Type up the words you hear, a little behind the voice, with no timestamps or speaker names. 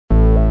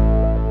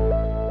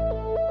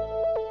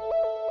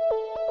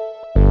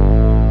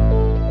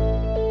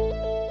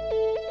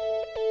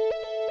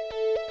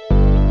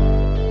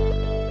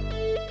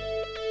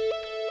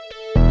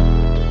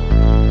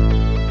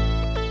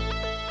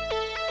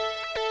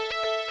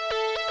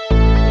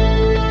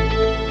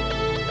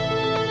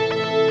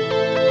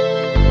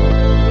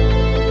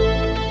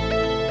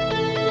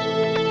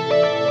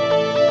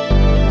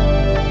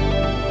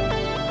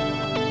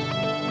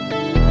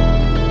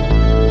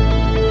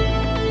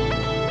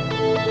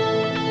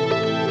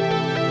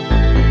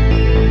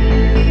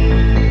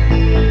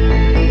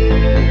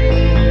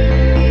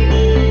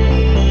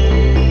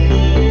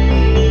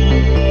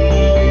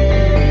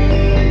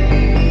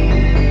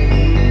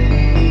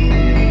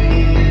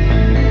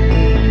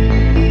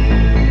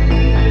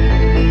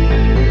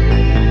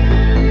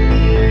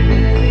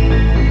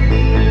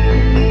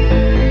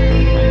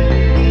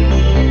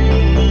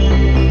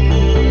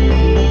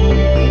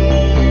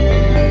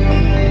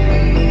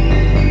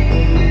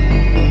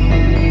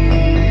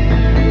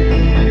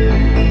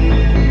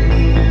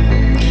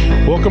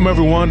Welcome,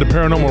 everyone, to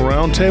Paranormal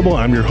Roundtable.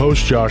 I'm your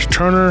host, Josh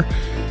Turner,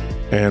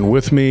 and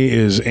with me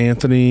is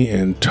Anthony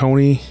and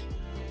Tony,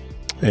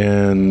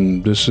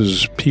 and this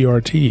is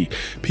PRT.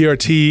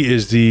 PRT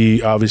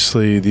is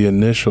obviously the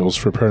initials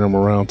for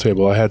Paranormal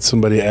Roundtable. I had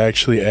somebody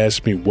actually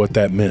ask me what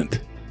that meant.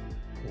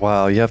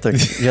 Wow, you have to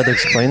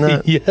explain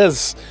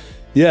that?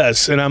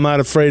 Yes, and I'm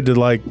not afraid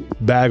to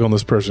bag on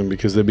this person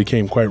because they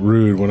became quite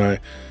rude when I...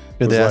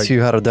 Did they ask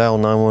you how to dial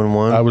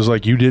 911? I was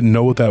like, you didn't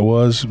know what that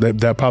was?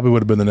 That probably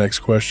would have been the next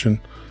question.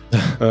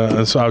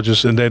 So I was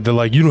just, and they're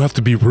like, you don't have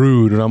to be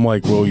rude. And I'm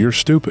like, well, you're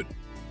stupid.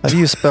 How do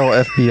you spell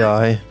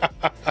FBI?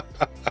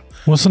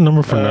 What's the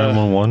number for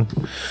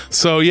 911?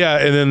 So yeah,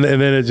 and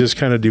then it just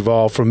kind of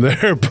devolved from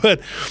there. But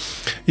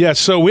yeah,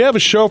 so we have a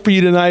show for you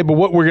tonight. But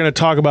what we're going to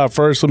talk about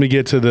first, let me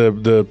get to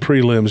the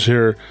prelims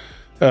here.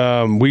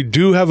 We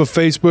do have a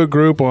Facebook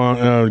group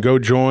on. Go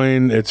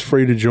join. It's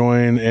free to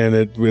join, and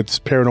it's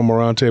Paranormal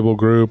Roundtable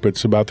group.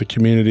 It's about the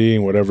community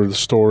and whatever the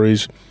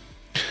stories.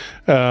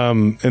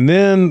 And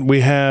then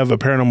we have a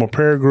paranormal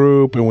prayer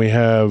group, and we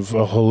have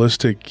a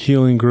holistic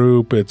healing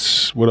group.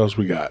 It's what else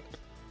we got?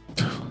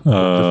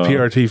 The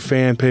PRT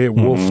fan page,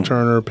 Wolf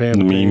Turner, Pam,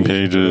 the meme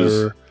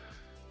pages,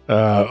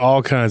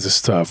 all kinds of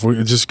stuff.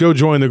 Just go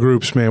join the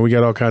groups, man. We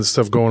got all kinds of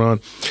stuff going on,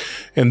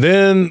 and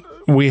then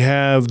we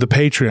have the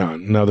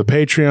Patreon. Now, the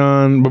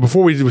Patreon, but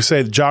before we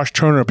say Josh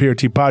Turner at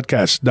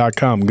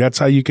PRTpodcast.com, that's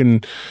how you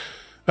can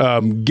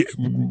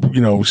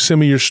send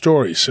me your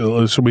stories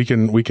so we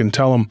can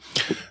tell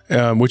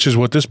them, which is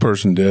what this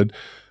person did.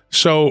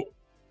 So,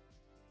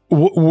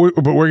 but we're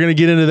going to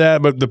get into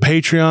that. But the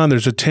Patreon,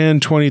 there's a $10,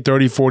 $20,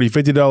 $30, $40,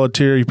 $50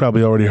 tier. You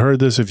probably already heard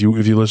this if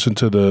you listen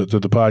to the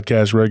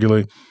podcast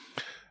regularly.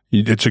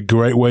 It's a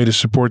great way to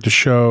support the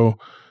show.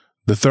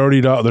 The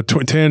 $30,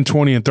 the 10,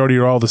 20, and 30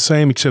 are all the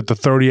same, except the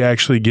 30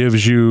 actually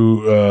gives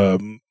you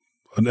an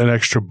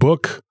extra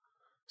book.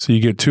 So you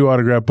get 2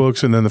 autographed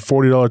books, and then the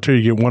 $40 tier,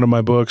 you get one of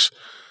my books,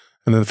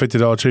 and then the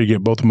 $50 tier, you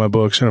get both of my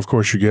books, and of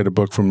course, you get a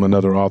book from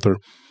another author,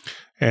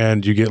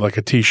 and you get like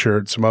a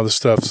T-shirt, some other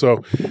stuff.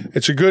 So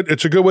it's a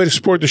good way to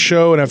support the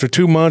show. And after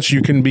 2 months,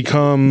 you can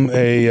become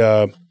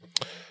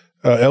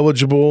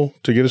eligible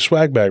to get a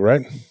swag bag,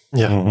 right?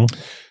 Yeah. Mm-hmm.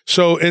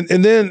 So and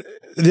then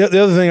the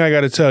other thing I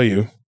got to tell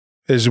you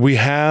is we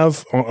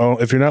have,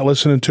 if you're not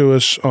listening to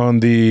us on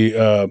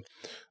the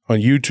on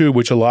YouTube,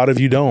 which a lot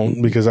of you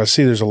don't, because I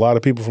see there's a lot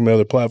of people from the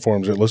other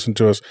platforms that listen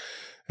to us,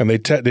 and they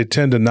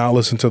tend to not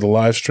listen to the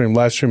live stream.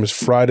 Live stream is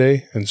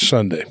Friday and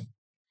Sunday,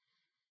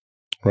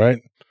 right?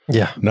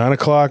 Yeah. 9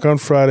 o'clock on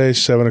Friday,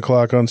 7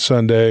 o'clock on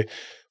Sunday.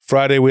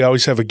 Friday, we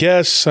always have a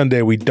guest.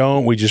 Sunday, we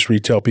don't. We just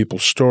retell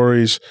people's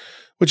stories,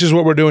 which is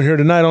what we're doing here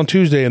tonight on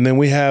Tuesday. And then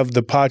we have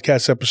the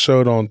podcast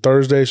episode on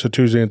Thursday. So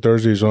Tuesday and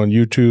Thursday is on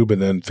YouTube and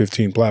then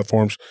 15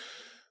 platforms.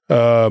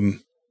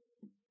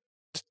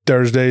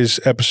 Thursday's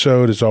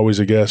episode is always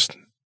a guest,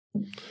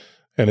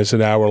 and it's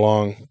an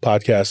hour-long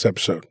podcast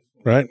episode,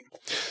 right?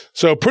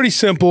 So pretty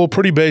simple,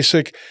 pretty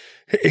basic.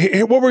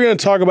 What we're going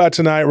to talk about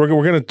tonight, we're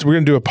going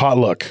to do a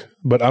potluck,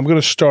 but I'm going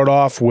to start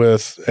off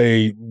with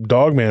a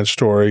Dogman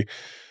story.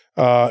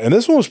 And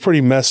this one was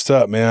pretty messed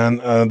up,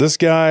 man. This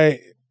guy,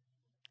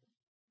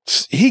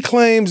 he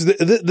claims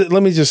that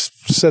let me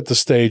just set the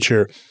stage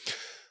here.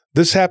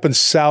 This happened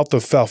south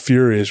of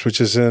Falfurrias, which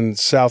is in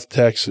South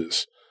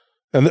Texas.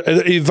 And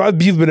if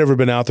you've ever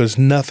been out, there's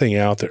nothing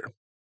out there.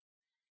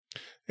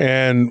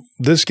 And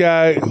this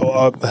guy,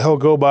 he'll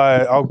go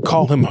by, I'll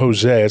call him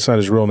Jose. It's not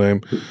his real name.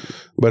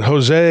 But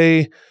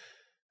Jose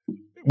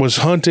was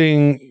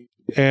hunting,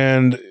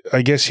 and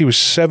I guess he was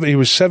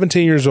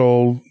 17 years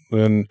old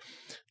and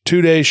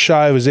 2 days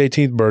shy of his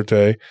 18th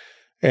birthday.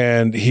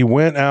 And he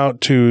went out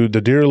to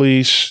the deer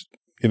lease,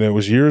 it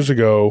was years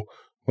ago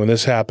when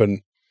this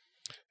happened.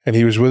 And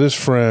he was with his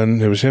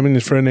friend. It was him and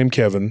his friend named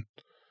Kevin.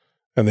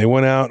 And they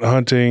went out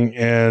hunting,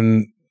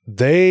 and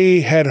they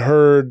had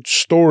heard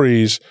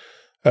stories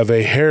of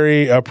a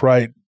hairy,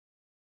 upright,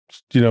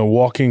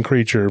 walking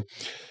creature.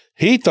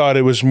 He thought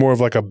it was more of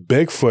like a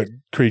Bigfoot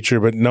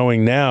creature, but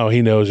knowing now,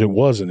 he knows it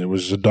wasn't. It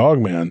was a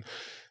Dogman.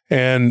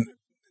 And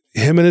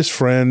him and his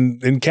friend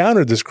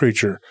encountered this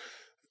creature.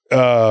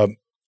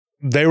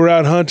 They were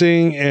out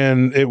hunting,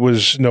 and it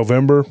was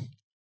November,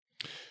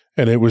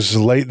 and it was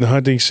late in the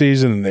hunting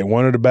season, and they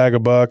wanted to bag a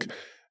buck.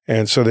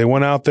 And so they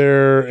went out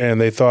there, and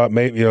they thought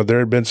maybe there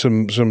had been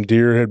some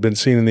deer had been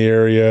seen in the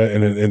area,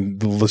 and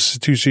the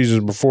 2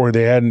 seasons before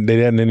they hadn't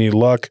any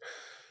luck.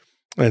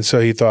 And so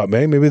he thought,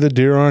 maybe the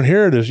deer aren't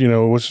here.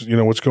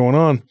 What's going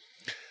on?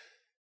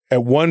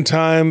 At one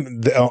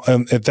time,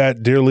 at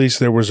that deer lease,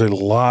 there was a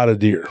lot of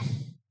deer,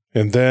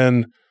 and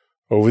then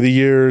over the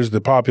years,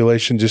 the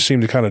population just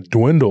seemed to kind of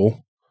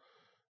dwindle.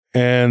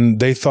 And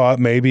they thought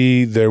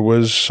maybe there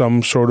was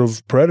some sort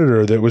of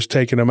predator that was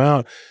taking them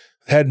out.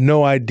 Had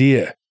no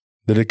idea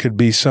that it could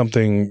be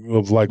something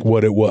of like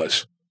what it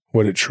was,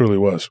 what it truly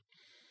was.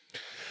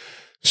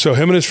 So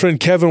him and his friend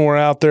Kevin were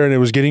out there, and it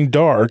was getting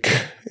dark,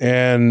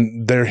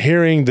 and they're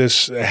hearing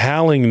this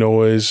howling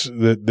noise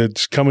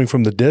that's coming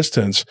from the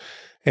distance,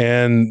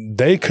 and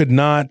they could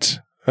not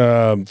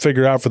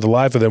figure out for the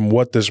life of them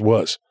what this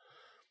was.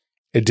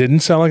 It didn't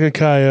sound like a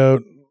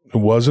coyote. It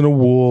wasn't a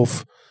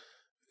wolf.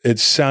 It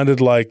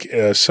sounded like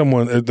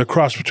the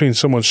cross between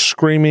someone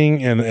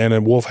screaming and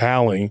a wolf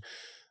howling.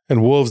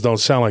 And wolves don't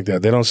sound like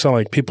that. They don't sound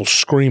like people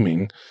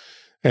screaming.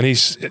 And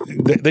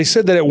they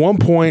said that at one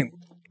point,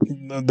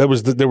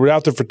 they were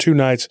out there for 2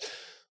 nights.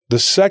 The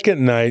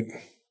second night,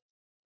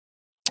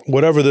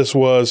 whatever this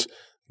was,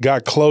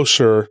 got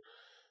closer.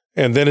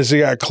 And then as it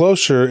got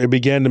closer, it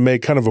began to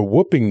make kind of a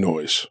whooping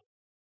noise.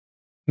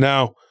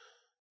 Now,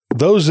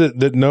 those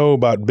that know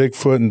about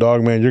Bigfoot and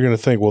Dogman, you're going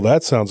to think, well,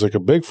 that sounds like a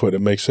Bigfoot.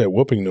 It makes that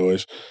whooping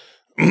noise.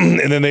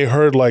 And then they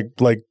heard like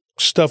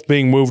stuff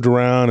being moved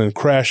around and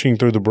crashing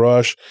through the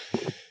brush.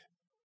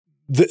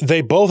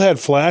 They both had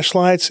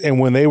flashlights, and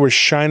when they were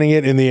shining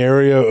it in the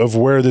area of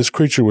where this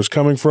creature was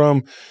coming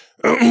from,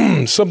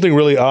 something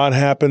really odd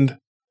happened.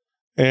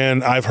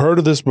 And I've heard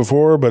of this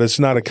before, but it's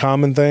not a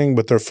common thing,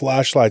 but their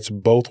flashlights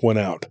both went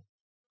out.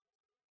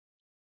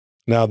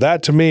 Now,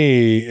 that to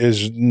me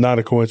is not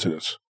a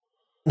coincidence.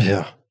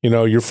 Yeah.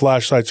 Your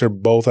flashlights are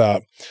both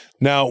out.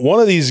 Now, one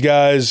of these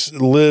guys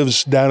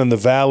lives down in the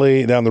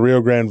valley, down the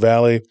Rio Grande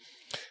Valley,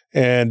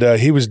 and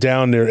he was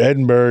down near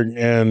Edinburgh,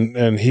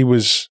 and he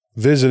was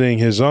visiting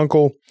his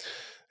uncle.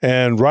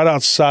 And right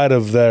outside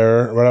of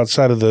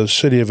the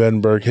city of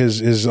Edinburgh,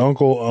 his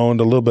uncle owned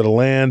a little bit of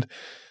land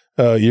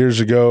years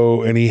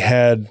ago, and he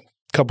had a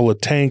couple of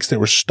tanks that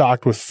were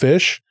stocked with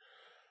fish.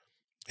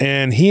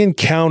 And he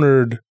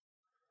encountered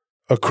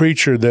a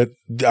creature that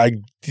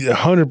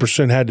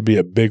 100% had to be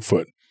a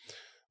Bigfoot.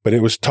 But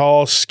it was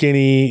tall,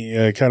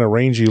 skinny, kind of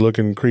rangy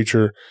looking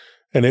creature,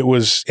 and it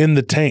was in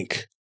the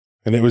tank.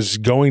 And it was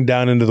going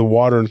down into the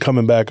water and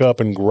coming back up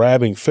and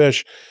grabbing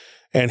fish.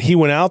 And he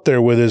went out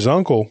there with his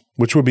uncle,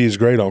 which would be his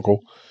great uncle,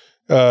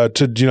 they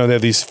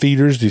have these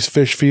feeders, these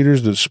fish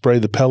feeders that spray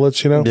the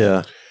pellets,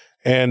 Yeah.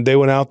 And they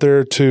went out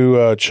there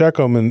to check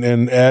them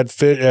and add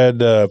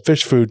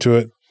fish food to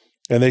it.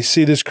 And they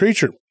see this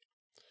creature.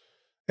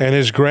 And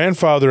his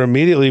grandfather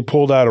immediately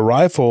pulled out a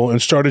rifle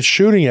and started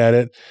shooting at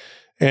it.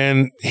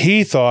 And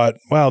he thought,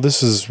 wow,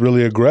 this is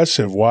really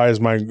aggressive. Why is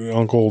my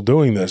uncle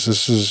doing this?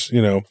 This is,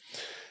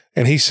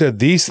 And he said,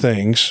 these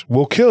things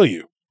will kill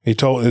you.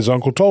 His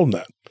uncle told him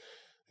that.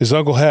 His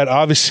uncle had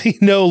obviously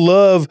no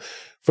love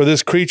for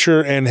this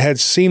creature and had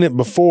seen it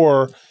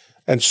before.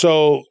 And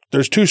so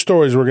there's 2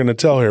 stories we're going to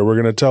tell here.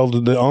 We're going to tell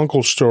the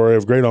uncle's story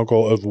of great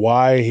uncle of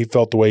why he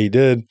felt the way he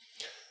did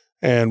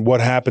and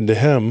what happened to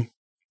him.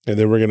 And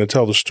then we're going to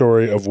tell the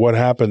story of what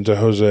happened to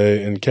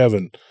Jose and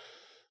Kevin.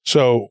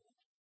 So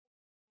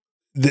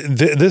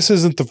this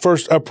isn't the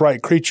first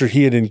upright creature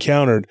he had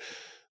encountered,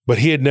 but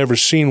he had never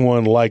seen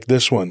one like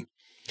this one.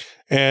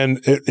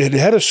 And it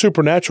had a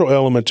supernatural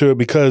element to it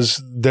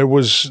because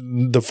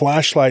the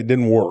flashlight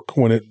didn't work.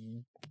 When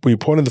we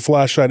pointed the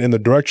flashlight in the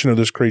direction of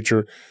this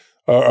creature,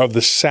 of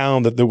the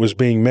sound that was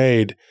being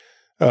made,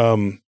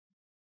 it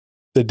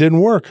didn't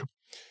work.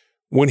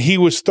 When he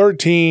was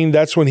 13,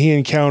 that's when he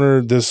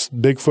encountered this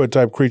Bigfoot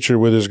type creature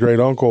with his great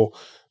uncle.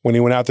 When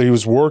he went out there, he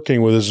was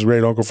working with his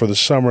great uncle for the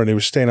summer, and he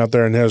was staying out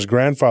there, and his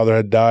grandfather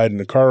had died in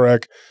a car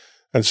wreck.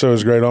 And so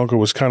his great uncle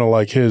was kind of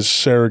like his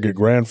surrogate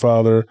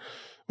grandfather,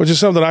 which is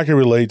something I can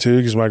relate to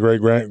because my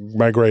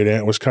great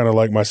aunt was kind of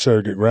like my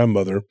surrogate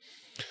grandmother.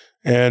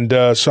 And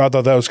so I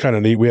thought that was kind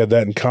of neat. We had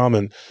that in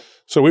common.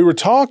 So we were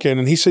talking,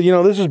 and he said,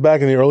 this was back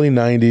in the early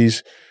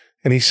 90s.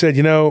 And he said,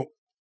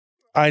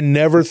 I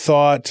never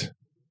thought,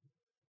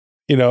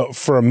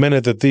 for a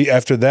minute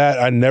after that,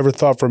 I never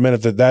thought for a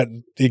minute that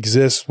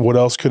exists. What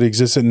else could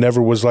exist? It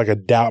never was like a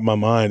doubt in my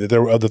mind that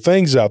there were other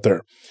things out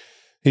there.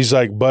 He's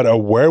like, but a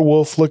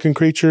werewolf-looking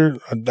creature,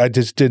 I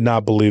just did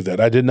not believe that.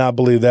 I did not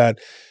believe that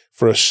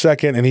for a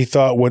second. And he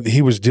thought what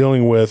he was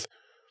dealing with,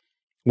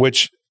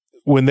 which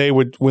when they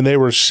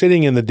were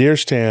sitting in the deer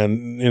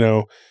stand,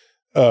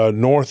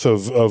 north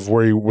of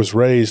where he was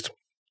raised,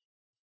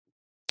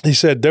 he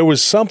said there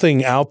was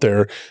something out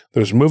there that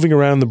was moving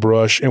around the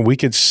brush, and we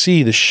could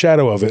see the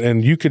shadow of it.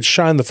 And you could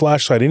shine the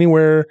flashlight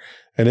anywhere,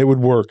 and it would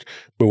work.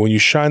 But when you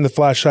shine the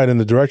flashlight in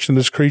the direction of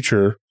this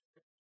creature,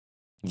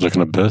 like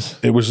an abyss.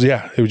 It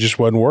just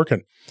wasn't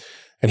working.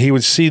 And he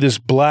would see this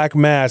black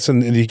mass,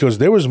 and he goes,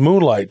 there was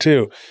moonlight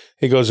too.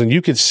 He goes, and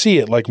you could see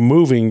it like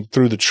moving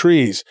through the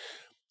trees.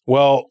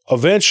 Well,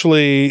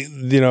 eventually,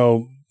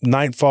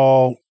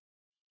 nightfall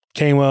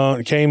came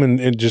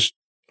and just,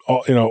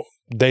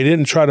 they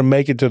didn't try to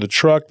make it to the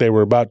truck. They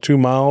were about 2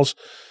 miles.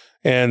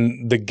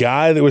 And the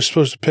guy that was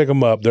supposed to pick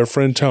them up, their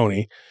friend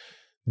Tony,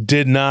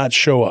 did not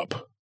show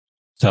up.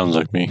 Sounds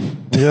like me.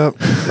 Yep.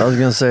 I was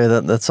going to say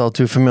that's all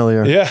too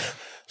familiar. Yeah.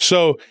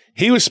 So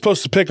he was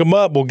supposed to pick him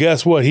up. Well,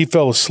 guess what? He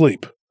fell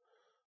asleep.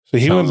 So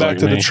he went back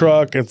to the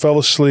truck and fell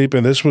asleep.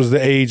 And this was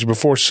the age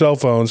before cell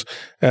phones.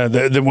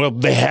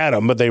 They had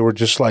them, but they were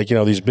just like,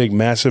 these big,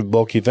 massive,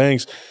 bulky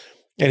things.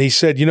 And he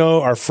said,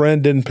 our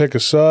friend didn't pick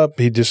us up.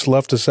 He just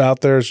left us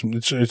out there. It's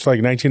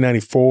like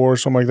 1994 or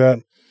something like that.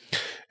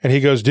 And he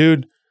goes,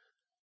 dude,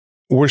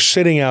 we're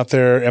sitting out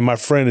there, and my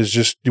friend is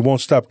just, you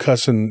won't stop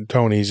cussing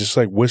Tony. He's just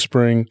like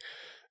whispering.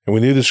 And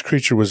we knew this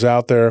creature was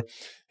out there.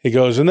 He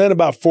goes, and then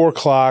about 4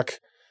 o'clock,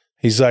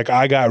 He's like,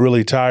 I got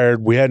really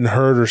tired. We hadn't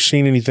heard or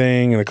seen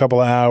anything in a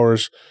couple of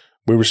hours.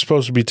 We were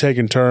supposed to be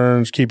taking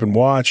turns, keeping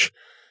watch.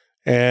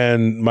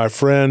 And my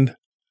friend,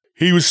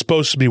 he was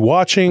supposed to be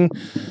watching.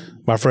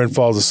 My friend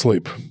falls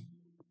asleep.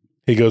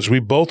 He goes, we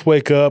both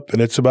wake up,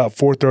 and it's about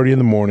 4:30 in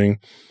the morning,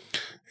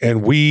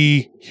 and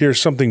we hear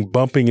something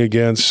bumping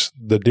against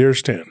the deer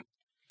stand,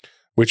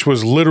 which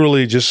was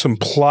literally just some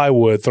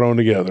plywood thrown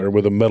together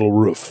with a metal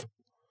roof.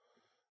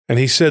 And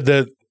he said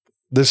that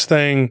this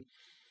thing,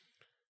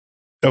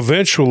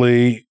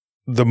 eventually,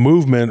 the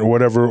movement or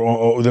whatever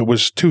that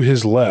was to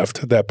his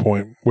left at that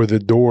point, where the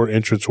door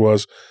entrance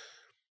was,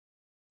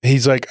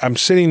 he's like, I'm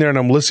sitting there and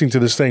I'm listening to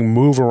this thing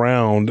move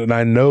around, and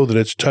I know that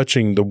it's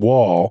touching the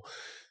wall.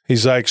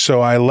 He's like,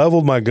 so I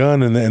leveled my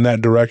gun in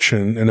that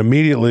direction, and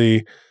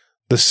immediately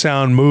the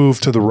sound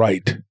moved to the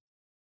right.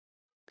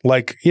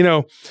 Like,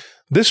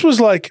 this was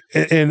like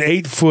an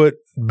 8 foot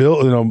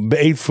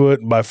 8 foot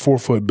by 4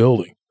 foot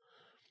building.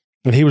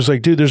 And he was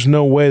like, dude, there's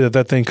no way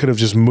that thing could have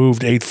just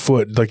moved 8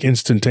 foot like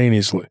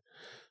instantaneously.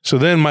 So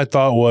then my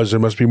thought was there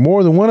must be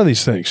more than one of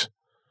these things.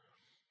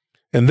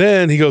 And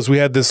then he goes, we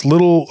had this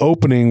little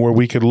opening where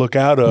we could look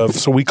out of.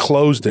 So we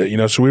closed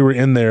it, so we were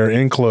in there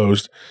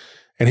enclosed.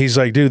 And he's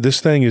like, dude,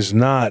 this thing is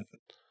not,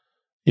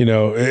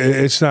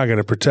 it's not going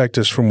to protect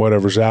us from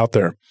whatever's out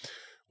there.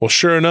 Well,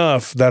 sure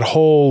enough, that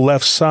whole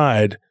left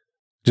side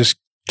just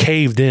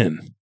caved in.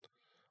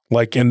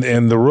 Like, and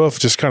the roof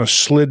just kind of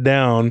slid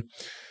down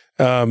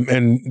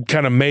and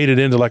kind of made it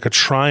into like a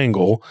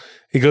triangle.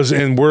 He goes,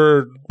 and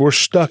we're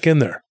stuck in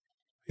there.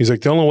 He's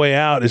like, the only way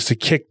out is to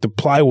kick the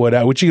plywood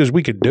out, which he goes,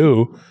 we could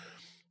do.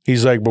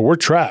 He's like, but we're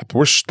trapped.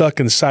 We're stuck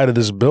inside of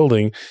this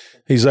building.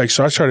 He's like,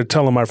 so I started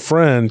telling my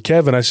friend,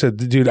 Kevin, I said,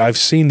 dude, I've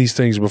seen these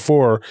things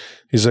before.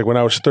 He's like, when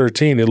I was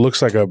 13, it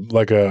looks like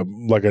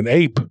an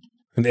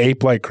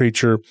ape-like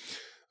creature,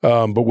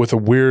 but with a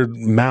weird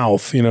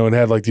mouth, and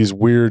had like these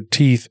weird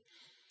teeth.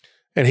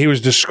 And he was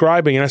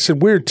describing, and I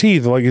said, weird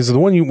teeth. Like, is the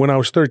one when I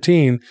was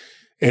 13,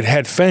 it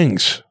had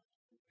fangs.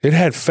 It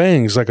had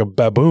fangs like a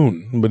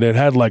baboon, but it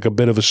had like a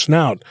bit of a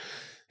snout.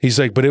 He's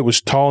like, but it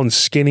was tall and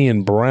skinny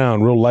and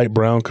brown, real light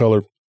brown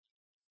color,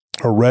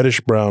 or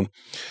reddish brown.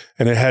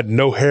 And it had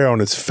no hair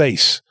on its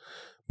face,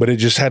 but it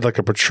just had like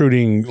a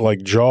protruding like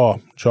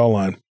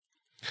jawline.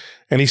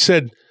 And he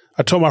said,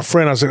 I told my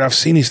friend, I was like, I've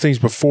seen these things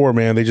before,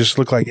 man. They just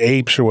look like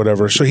apes or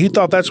whatever. So he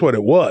thought that's what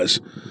it was.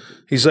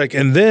 He's like,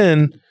 and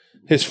then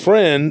his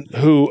friend,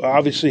 who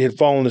obviously had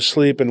fallen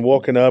asleep and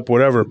woken up,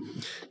 whatever,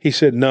 he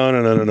said,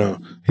 no.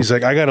 He's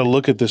like, I got to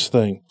look at this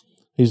thing.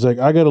 He's like,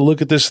 I got to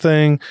look at this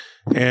thing.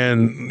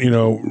 And,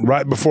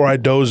 right before I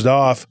dozed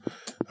off,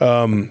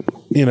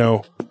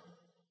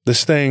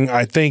 this thing,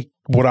 I think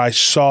what I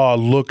saw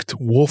looked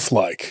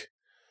wolf-like.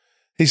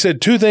 He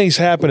said 2 things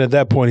happened at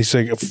that point. He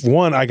said,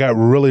 one, I got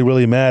really,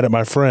 really mad at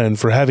my friend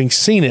for having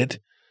seen it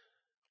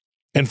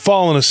and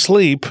fallen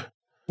asleep.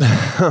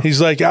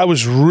 He's like, I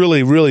was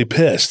really, really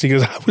pissed. He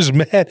goes, I was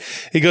mad.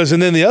 He goes,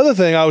 and then the other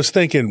thing, I was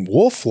thinking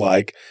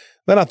wolf-like.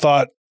 Then I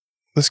thought,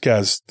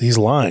 he's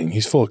lying.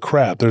 He's full of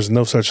crap. There's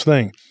no such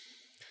thing.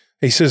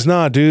 He says,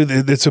 nah, dude,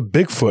 it's a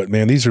Bigfoot,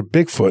 man. These are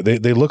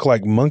Bigfoot. They look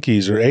like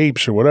monkeys or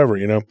apes or whatever,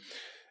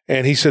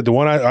 And he said, the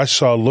one I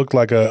saw looked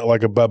like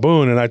a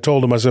baboon. And I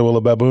told him, I said, well,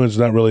 a baboon's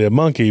not really a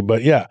monkey,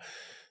 but yeah.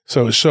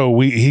 So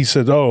he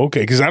said, oh,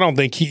 okay. Cause I don't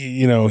think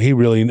he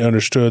really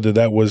understood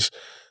that was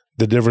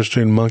the difference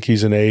between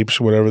monkeys and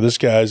apes, whatever. This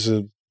guy's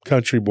a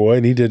country boy,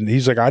 and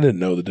he's like, I didn't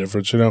know the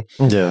difference,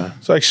 Yeah.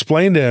 So I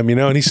explained to him,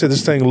 and he said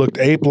this thing looked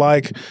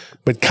ape-like,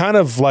 but kind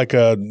of like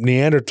a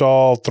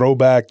Neanderthal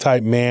throwback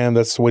type man.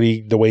 That's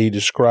the way he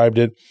described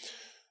it.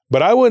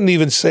 But I wouldn't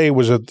even say it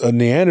was a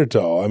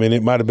Neanderthal. I mean,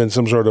 it might have been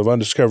some sort of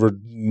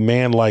undiscovered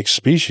man-like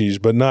species,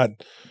 but not,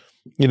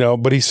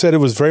 but he said it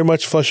was very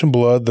much flesh and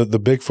blood. The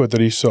Bigfoot that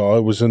he saw,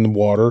 it was in the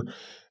water.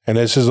 And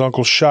as his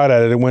uncle shot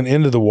at it, it went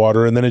into the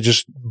water, and then it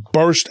just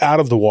burst out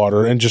of the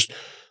water and just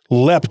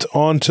leapt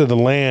onto the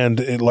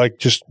land. It like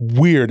just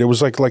weird. It was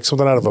like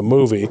something out of a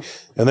movie.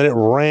 And then it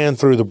ran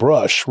through the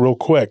brush real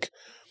quick.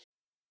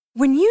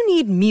 When you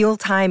need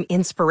mealtime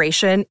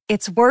inspiration,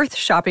 it's worth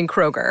shopping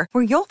Kroger,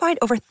 where you'll find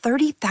over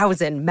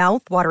 30,000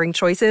 mouth-watering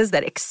choices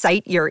that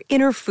excite your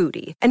inner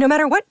foodie. And no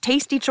matter what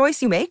tasty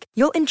choice you make,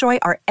 you'll enjoy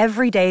our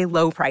everyday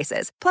low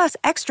prices, plus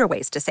extra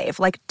ways to save,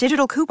 like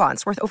digital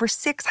coupons worth over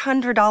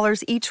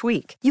 $600 each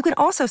week. You can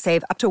also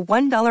save up to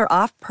 $1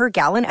 off per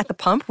gallon at the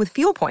pump with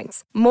fuel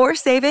points. More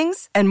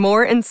savings and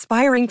more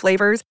inspiring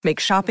flavors make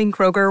shopping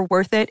Kroger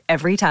worth it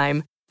every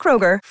time.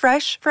 Kroger,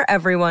 fresh for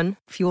everyone.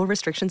 Fuel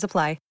restrictions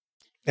apply.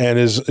 And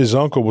his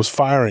uncle was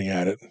firing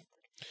at it,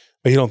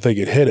 but he don't think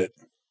it hit it.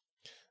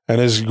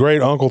 And his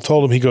great uncle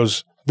told him, he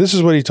goes, this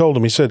is what he told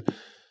him. He said,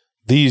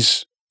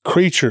 these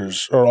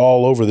creatures are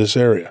all over this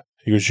area.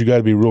 He goes, you got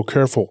to be real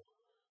careful.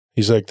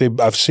 He's like,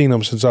 I've seen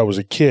them since I was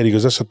a kid. He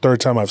goes, that's the 3rd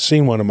time I've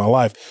seen one in my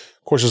life.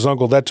 Of course, his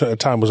uncle at that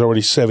time was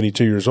already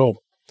 72 years old.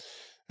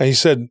 And he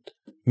said,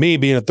 me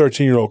being a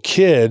 13-year-old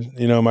kid,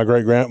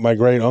 my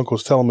great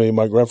uncle's telling me,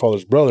 my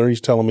grandfather's brother,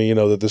 he's telling me,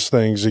 that this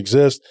things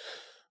exist,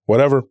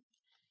 whatever.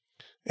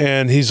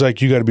 And he's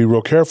like, you got to be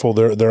real careful.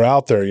 They're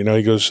out there. You know,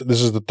 he goes,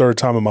 this is the third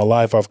time in my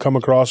life I've come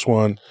across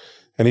one.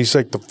 And he's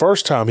like, the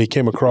first time he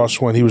came across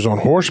one, he was on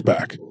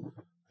horseback,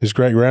 his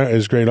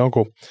great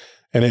uncle,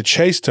 and it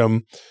chased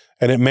him,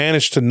 and it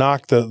managed to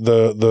knock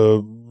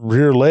the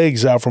rear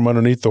legs out from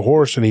underneath the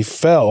horse, and he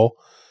fell,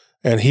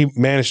 and he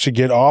managed to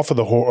get off of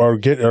the horse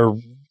or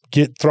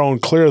get thrown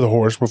clear of the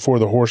horse before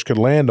the horse could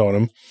land on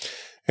him.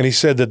 And he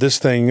said that this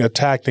thing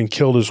attacked and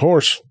killed his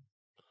horse.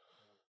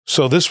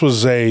 So this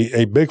was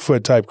a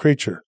Bigfoot type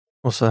creature.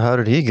 Well, so how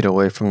did he get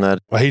away from that?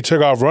 Well, he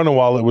took off running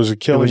while it was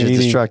killing. He was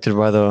just distracted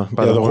by the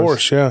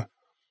horse. Yeah.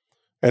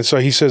 And so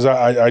he says,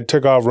 I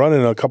took off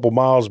running a couple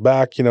miles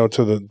back, you know,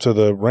 to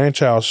the ranch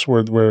house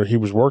where he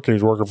was working. He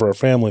was working for a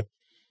family.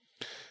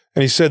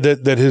 And he said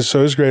that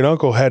his great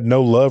uncle had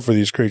no love for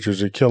these creatures.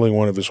 They're killing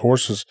one of his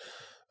horses,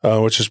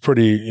 which is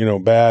pretty, you know,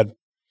 bad.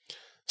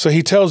 So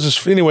he tells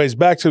us, anyways,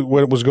 back to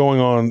what was going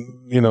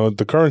on, you know,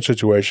 the current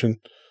situation.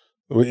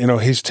 You know,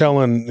 he's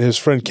telling his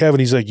friend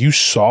Kevin, he's like, you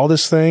saw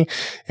this thing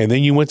and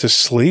then you went to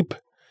sleep?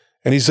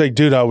 And he's like,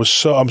 dude, I'm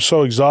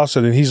so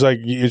exhausted. And he's like,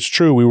 it's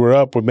true. We were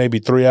up with maybe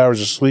 3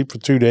 hours of sleep for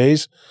 2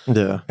 days.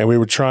 Yeah. And we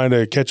were trying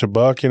to catch a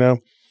buck, you know.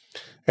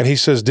 And he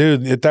says,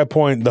 dude, at that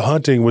point, the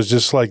hunting was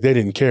just like, they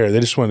didn't care. They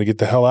just wanted to get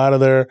the hell out of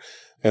there.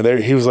 And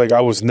he was like,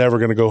 I was never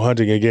going to go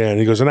hunting again.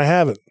 He goes, and I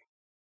haven't.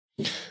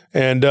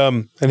 And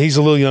he's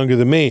a little younger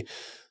than me.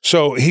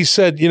 So he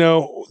said, you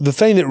know, the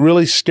thing that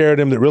really scared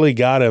him, that really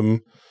got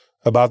him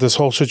about this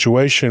whole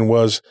situation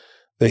was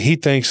that he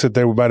thinks that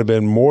there might have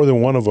been more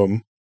than one of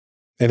them,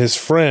 and his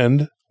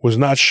friend was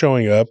not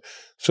showing up.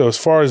 So as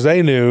far as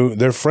they knew,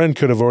 their friend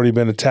could have already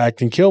been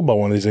attacked and killed by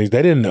one of these things.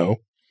 They didn't know.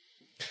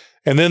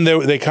 And then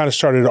they kind of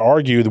started to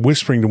argue,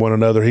 whispering to one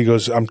another. He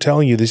goes, I'm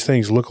telling you, these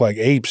things look like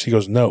apes. He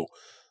goes, no,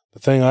 the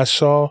thing I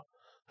saw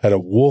had a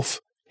wolf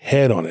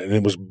head on it, and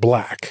it was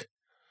black.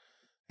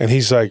 And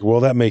he's like, well,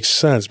 that makes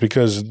sense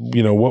because,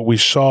 you know, what we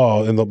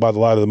saw by the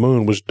light of the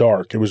moon was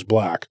dark. It was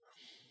black.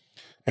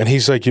 And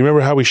he's like, you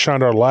remember how we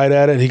shined our light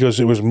at it? And he goes,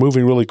 it was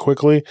moving really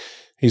quickly.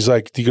 He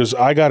goes,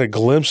 I got a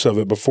glimpse of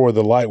it before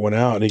the light went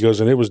out. And he goes,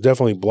 and it was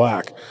definitely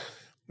black.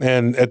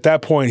 And at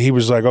that point, he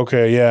was like,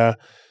 okay, yeah,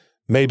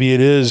 maybe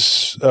it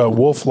is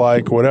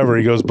wolf-like, whatever.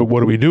 He goes, but what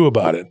do we do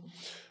about it?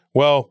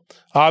 Well,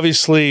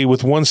 obviously,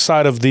 with one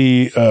side of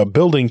the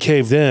building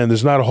caved in,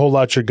 there's not a whole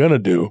lot you're going to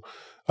do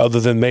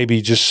other than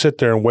maybe just sit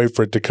there and wait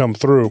for it to come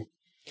through.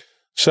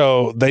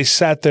 So they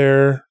sat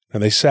there.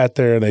 And they sat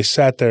there and they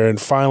sat there,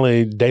 and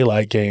finally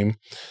daylight came,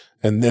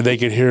 and then they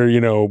could hear, you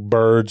know,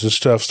 birds and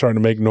stuff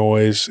starting to make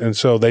noise. And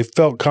so they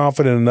felt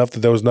confident enough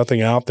that there was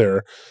nothing out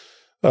there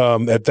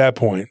at that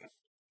point.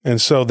 And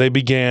so they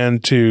began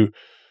to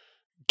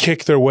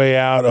kick their way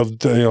out of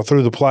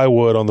through the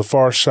plywood on the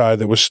far side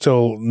that was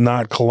still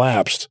not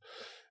collapsed.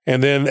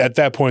 And then at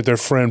that point, their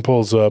friend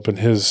pulls up in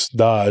his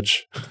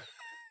Dodge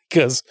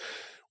because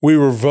we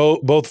were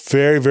both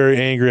very, very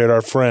angry at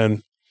our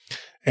friend.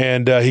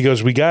 And he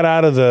goes, we got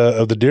out of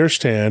the deer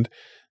stand.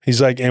 He's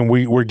like, and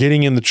we're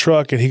getting in the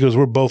truck. And he goes,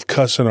 we're both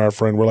cussing our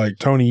friend. We're like,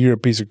 Tony, you're a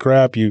piece of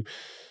crap. You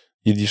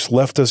just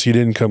left us. You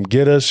didn't come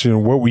get us. You know,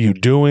 what were you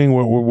doing?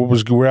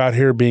 We're out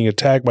here being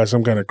attacked by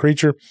some kind of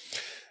creature.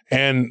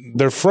 And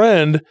their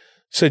friend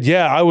said,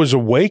 yeah, I was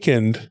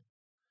awakened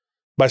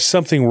by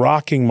something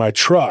rocking my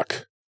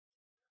truck.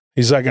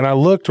 He's like, and I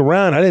looked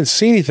around. I didn't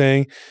see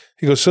anything.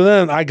 He goes, so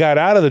then I got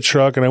out of the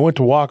truck and I went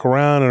to walk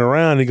around and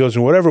around. He goes,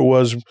 and whatever it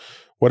was,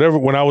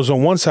 when I was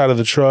on one side of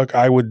the truck,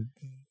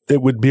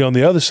 it would be on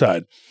the other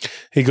side.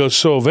 He goes,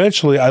 so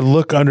eventually I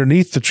look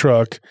underneath the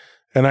truck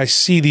and I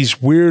see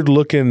these weird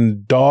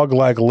looking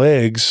dog-like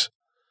legs.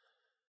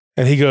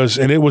 And he goes,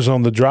 and it was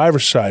on the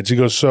driver's side. He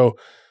goes, so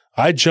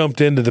I jumped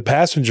into the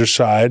passenger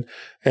side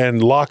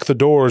and locked the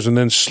doors and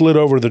then slid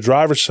over to the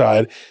driver's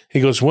side.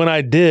 He goes, when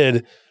I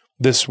did,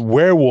 this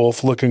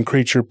werewolf-looking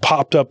creature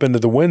popped up into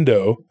the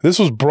window. This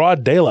was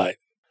broad daylight.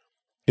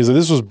 He said,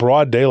 this was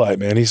broad daylight,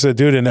 man. He said,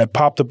 dude, and that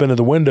popped up into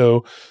the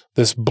window,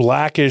 this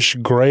blackish,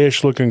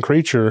 grayish looking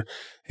creature.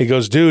 He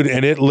goes, dude,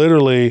 and it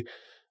literally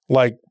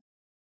like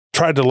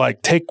tried to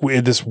like take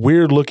this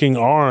weird looking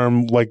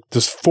arm, like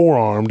this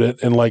forearmed it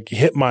and like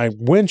hit my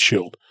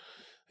windshield.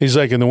 He's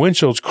like, and the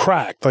windshield's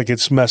cracked, like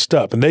it's messed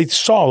up. And they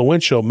saw the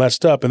windshield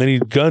messed up, and then he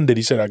gunned it.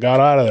 He said, I got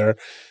out of there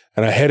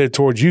and I headed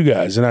towards you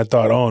guys. And I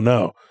thought, oh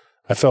no,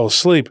 I fell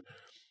asleep.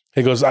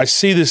 He goes, I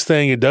see this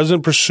thing. It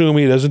doesn't pursue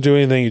me. It doesn't do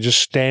anything. It's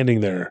just standing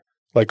there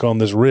like on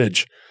this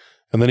ridge.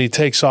 And then he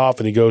takes off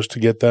and he goes to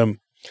get them.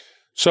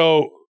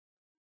 So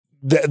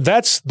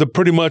that's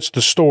pretty much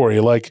the story.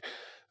 Like,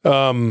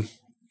 I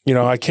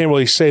can't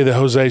really say that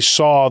Jose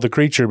saw the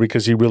creature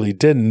because he really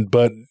didn't,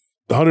 but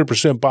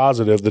 100%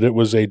 positive that it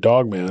was a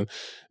Dogman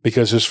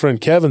because his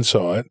friend Kevin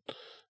saw it.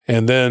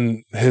 And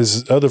then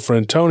his other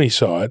friend Tony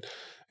saw it.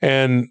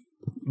 And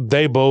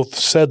they both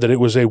said that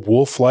it was a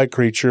wolf-like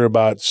creature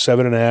about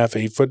 7.5,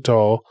 8 foot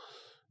tall.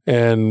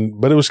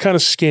 But it was kind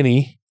of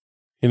skinny,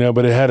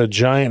 but it had a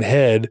giant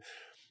head.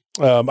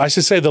 I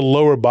should say the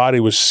lower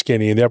body was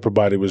skinny and the upper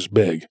body was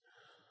big.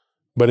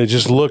 but it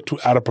just looked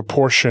out of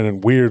proportion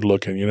and weird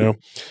looking, you know.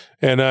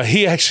 And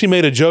he actually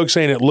made a joke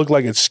saying it looked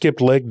like it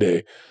skipped leg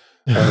day.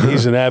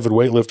 He's an avid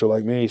weightlifter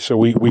like me, so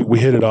we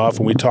hit it off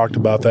and we talked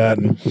about that.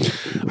 And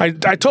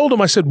I told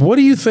him, I said, "What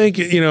do you think?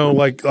 You know,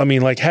 like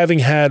having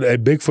had a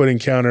Bigfoot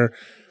encounter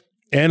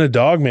and a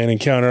Dogman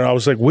encounter, I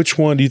was like, which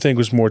one do you think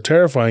was more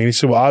terrifying?" And he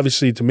said, "Well,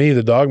 obviously to me,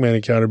 the Dogman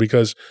encounter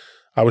because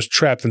I was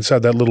trapped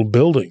inside that little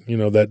building, you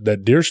know,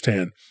 that deer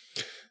stand."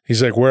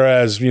 He's like,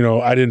 whereas, you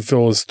know, I didn't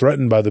feel as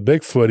threatened by the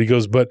Bigfoot. He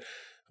goes, but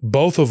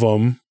both of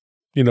them,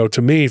 you know,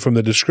 to me, from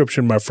the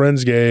description my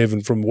friends gave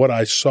and from what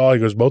I saw, he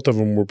goes, both of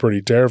them were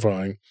pretty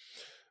terrifying.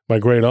 My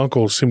great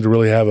uncle seemed to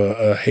really have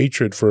a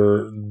hatred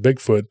for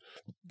Bigfoot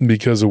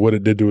because of what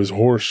it did to his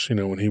horse, you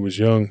know, when he was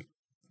young.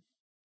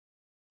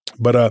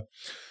 But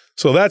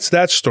so that's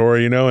that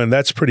story, you know, and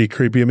that's pretty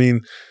creepy. I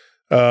mean,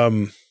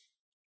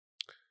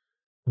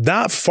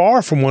 not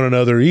far from one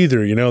another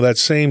either, you know, that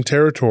same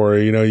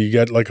territory, you know, you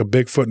got like a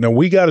Bigfoot. Now,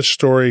 we got a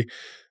story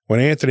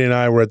when Anthony and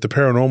I were at the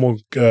paranormal,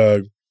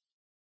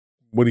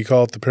 what do you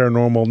call it? The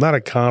paranormal, not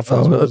a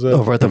conference. What was it?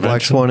 Over at the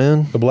Black Swan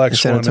Inn? The Black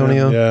Swan Inn, San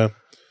Antonio? Yeah.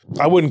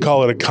 I wouldn't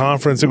call it a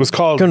conference. It was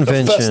called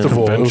Convention. a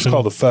festival. It was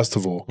called a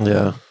festival.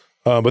 Yeah.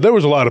 But there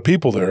was a lot of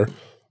people there.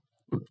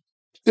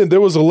 And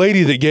there was a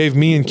lady that gave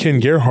me and Ken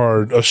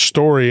Gerhard a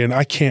story, and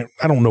I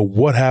don't know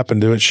what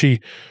happened to it. She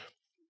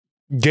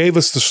gave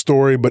us the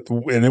story,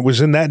 and it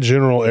was in that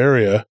general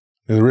area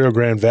in the Rio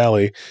Grande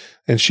Valley,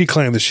 and she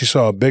claimed that she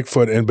saw a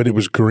Bigfoot, but it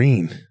was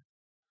green.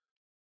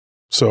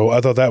 So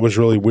I thought that was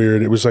really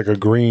weird. It was like a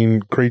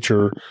green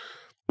creature,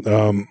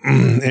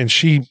 and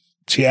she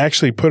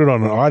actually put it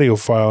on an audio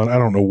file, and I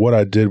don't know what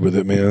I did with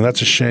it, man. And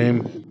that's a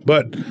shame.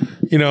 But,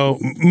 you know,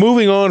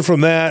 moving on from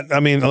that,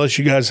 I mean, unless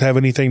you guys have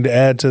anything to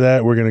add to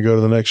that, we're going to go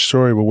to the next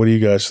story. But what do you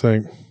guys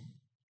think?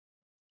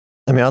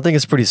 I mean, I think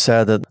it's pretty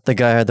sad that the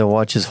guy had to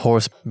watch his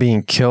horse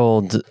being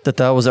killed, that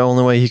was the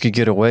only way he could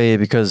get away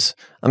because,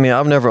 I mean,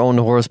 I've never owned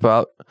a horse,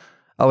 but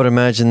I would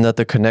imagine that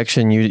the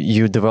connection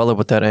you develop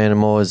with that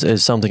animal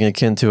is something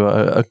akin to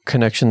a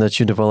connection that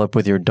you develop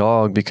with your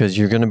dog because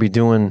you're going to be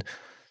doing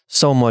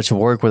so much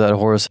work with that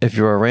horse. If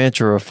you're a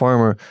rancher or a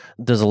farmer,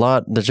 there's a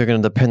lot that you're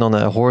going to depend on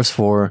that horse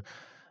for.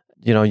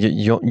 You know,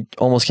 you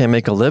almost can't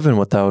make a living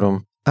without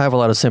him. I have a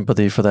lot of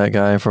sympathy for that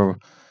guy, for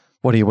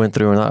what he went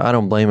through, and I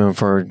don't blame him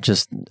for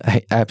just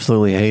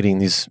absolutely hating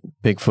these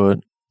Bigfoot,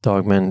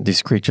 Dogmen,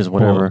 these creatures,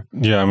 whatever.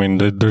 Well, yeah, I mean,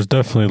 there's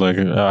definitely, like,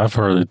 I've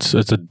heard it's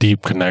a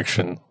deep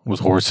connection with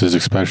horses,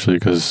 especially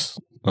because,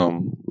 I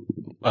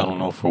don't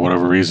know, for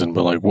whatever reason,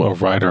 but like a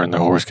rider and the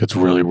horse gets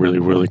really, really,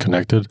 really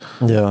connected.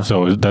 Yeah.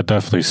 So that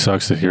definitely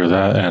sucks to hear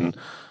that. And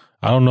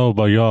I don't know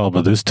about y'all,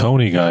 but this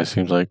Tony guy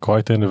seems like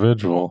quite the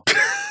individual.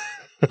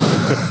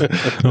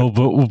 No,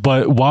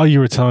 but while you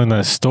were telling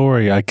that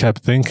story, I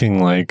kept thinking,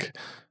 like,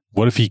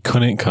 what if he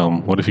couldn't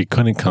come? What if he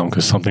couldn't come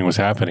because something was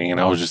happening?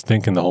 And I was just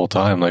thinking the whole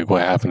time, like,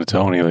 what happened to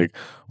Tony? Like,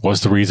 what's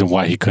the reason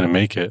why he couldn't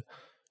make it?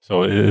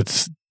 So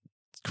it's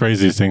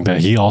crazy to think that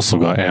he also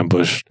got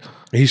ambushed.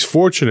 He's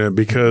fortunate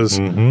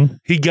because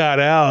he got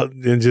out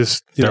and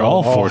just, they're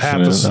all fortunate,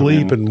 half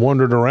asleep and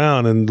wandered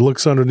around and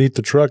looks underneath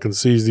the truck and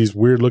sees these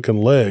weird looking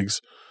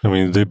legs. I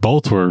mean, they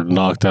both were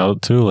knocked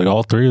out too. Like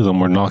all three of them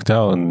were knocked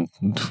out and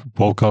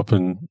woke up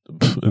in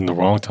the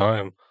wrong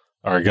time.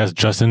 Or I guess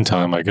just in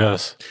time, I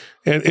guess.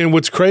 And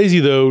what's crazy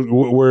though,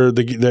 where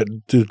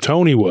the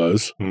Tony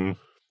was,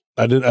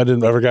 I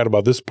forgot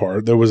about this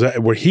part. There was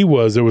where he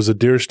was. There was a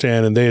deer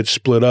stand, and they had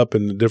split up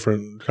into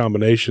different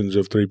combinations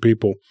of three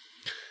people.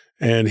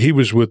 And he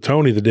was with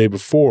Tony the day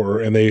before,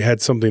 and they had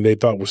something they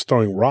thought was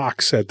throwing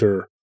rocks at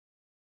their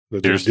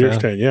deer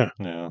stand. Yeah.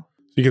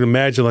 You can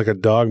imagine like a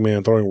dog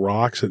man throwing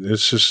rocks, and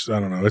it's just, I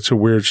don't know. It's a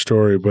weird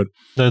story, but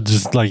that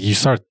just like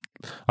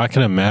I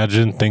can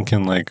imagine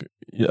thinking like.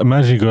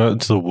 Imagine you go out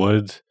into the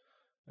woods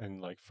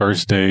and like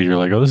first day you're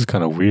like, oh, this is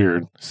kind of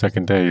weird.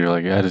 Second day you're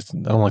like, yeah, I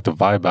don't like the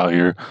vibe out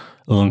here.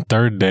 And then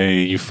third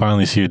day you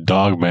finally see a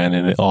dog man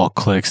and it all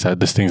clicks that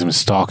this thing's been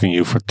stalking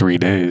you for 3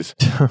 days.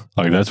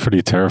 Like that's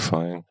pretty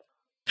terrifying.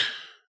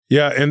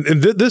 Yeah, and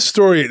this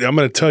story I'm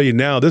going to tell you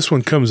now. This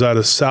one comes out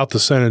of south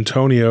of San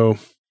Antonio,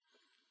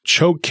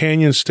 Choke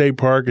Canyon State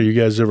Park. Have you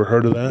guys ever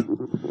heard of that?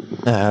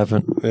 I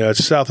haven't. Yeah,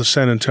 it's south of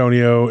San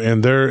Antonio,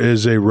 and there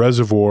is a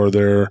reservoir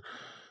there.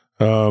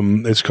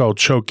 It's called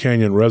Choke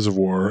Canyon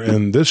Reservoir,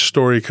 and this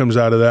story comes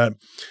out of that.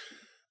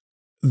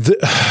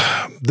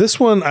 This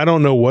one, I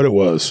don't know what it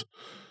was,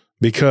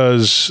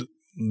 because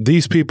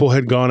these people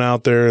had gone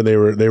out there.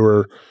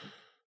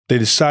 They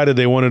decided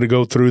they wanted to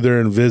go through there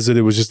and visit.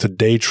 It was just a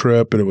day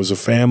trip, and it was a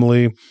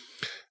family.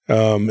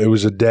 It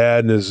was a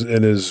dad and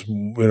his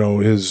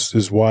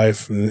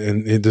wife,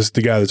 and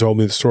the guy that told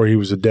me the story. He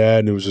was a dad,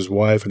 and it was his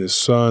wife and his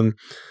son.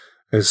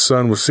 His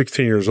son was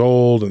 16 years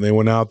old, and they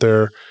went out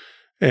there.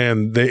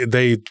 And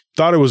they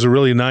thought it was a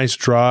really nice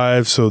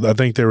drive, so I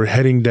think they were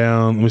heading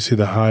down. Let me see,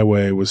 the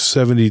highway it was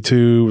 72.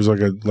 It was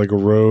like a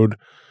road,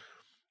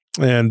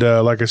 and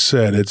like I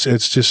said, it's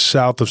just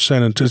south of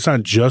San Antonio. It's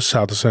not just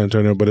south of San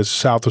Antonio, but it's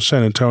south of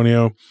San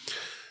Antonio.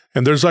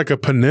 And there's like a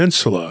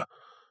peninsula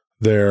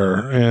there,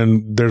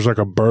 and there's like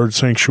a bird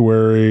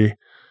sanctuary.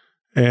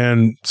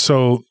 And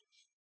so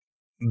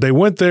they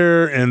went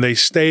there and they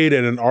stayed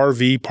at an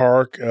RV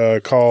park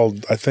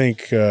called, I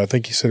think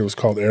he said it was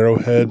called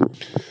Arrowhead.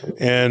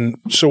 And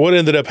so what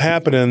ended up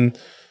happening,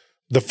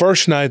 the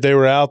first night they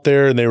were out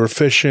there and they were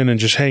fishing and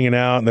just hanging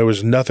out and there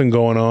was nothing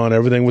going on.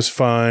 Everything was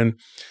fine.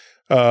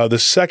 The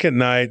second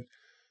night,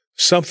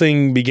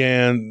 something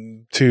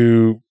began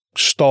to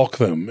stalk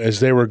them as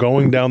they were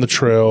going down the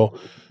trail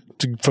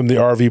from the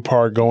RV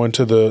park going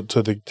to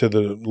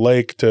the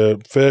lake to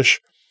fish.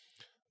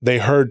 They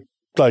heard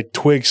like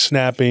twigs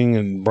snapping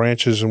and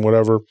branches and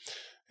whatever.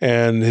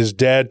 And his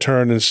dad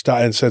turned and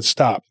said,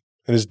 "Stop."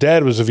 And his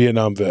dad was a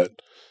Vietnam vet.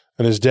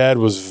 And his dad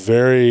was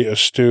very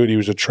astute. He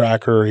was a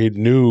tracker. He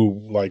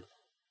knew like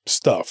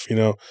stuff, you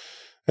know.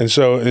 And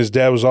so his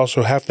dad was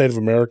also half Native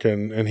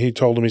American. And he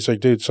told him, he's like,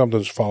 "Dude,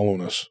 something's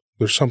following us.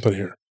 There's something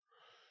here."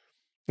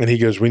 And he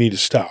goes, "We need to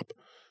stop."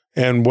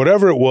 And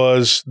whatever it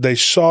was, they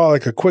saw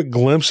like a quick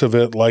glimpse of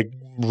it, like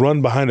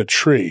run behind a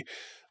tree.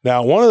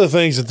 Now, one of the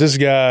things that this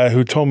guy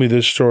who told me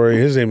this story,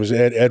 his name was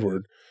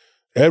Edward.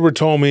 Edward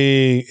told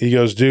me, he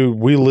goes, "Dude,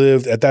 we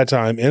lived at that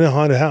time in a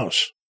haunted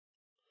house.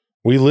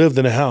 We lived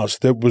in a house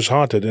that was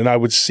haunted, and I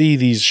would see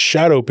these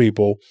shadow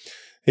people."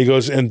 He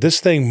goes, "And this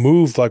thing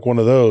moved like one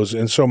of those."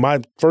 And so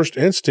my first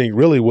instinct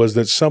really was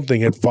that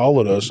something had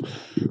followed us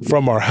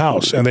from our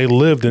house, and they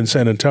lived in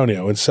San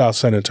Antonio, in South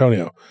San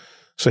Antonio.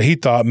 So he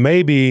thought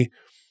maybe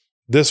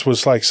this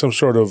was like some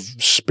sort of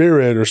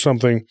spirit or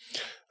something.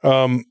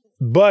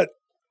 But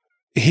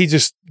he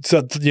just,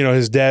 you know,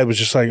 his dad was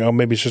just like, "Oh,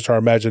 maybe it's just our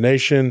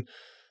imagination."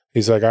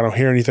 He's like, "I don't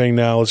hear anything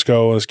now. Let's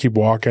go. Let's keep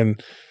walking."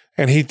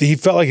 And he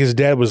felt like his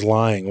dad was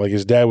lying. Like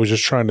his dad was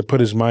just trying to put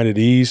his mind at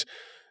ease.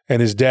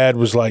 And his dad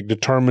was like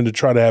determined to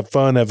try to have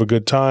fun, have a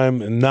good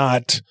time, and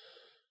not,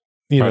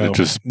 you know,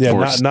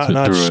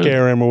 not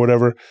scare him or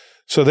whatever.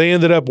 So they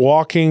ended up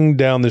walking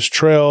down this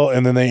trail,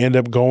 and then they ended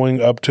up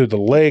going up to the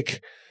lake.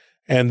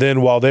 And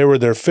then while they were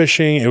there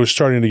fishing, it was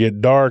starting to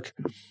get dark.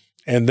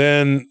 And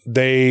then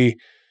they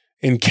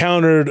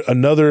encountered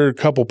another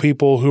couple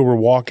people who were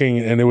walking,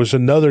 and it was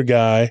another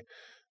guy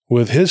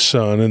with his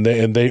son, and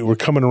they were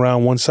coming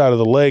around one side of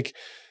the lake,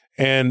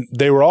 and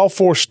they were all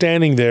four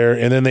standing there,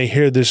 and then they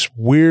hear this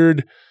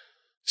weird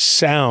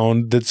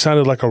sound that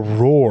sounded like a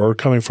roar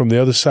coming from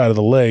the other side of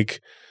the lake.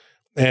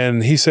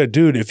 And he said,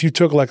 "Dude, if you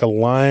took like a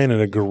lion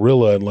and a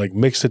gorilla and like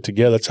mixed it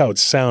together, that's how it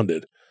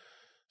sounded."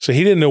 So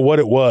he didn't know what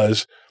it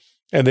was.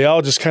 And they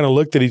all just kind of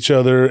looked at each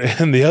other,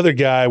 and the other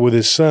guy with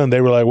his son,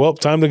 they were like, "Well,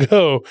 time to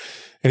go."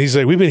 And he's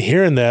like, "We've been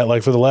hearing that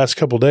like for the last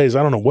couple of days.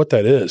 I don't know what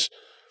that is."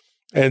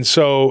 And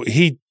so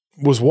he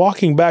was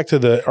walking back to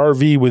the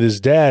RV with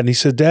his dad, and he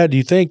said, "Dad, do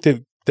you think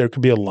that there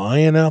could be a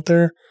lion out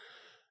there?"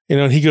 You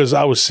know, and he goes,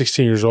 "I was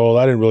 16 years old.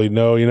 I didn't really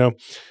know, you know."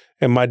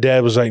 And my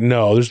dad was like,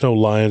 "No, there's no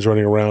lions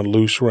running around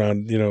loose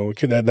around, you know,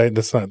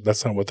 that's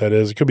not what that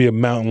is. It could be a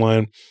mountain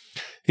lion."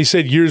 He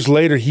said years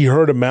later he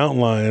heard a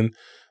mountain lion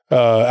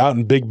out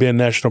in Big Bend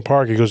National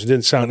Park. He goes, "It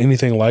didn't sound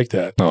anything like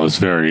that." No,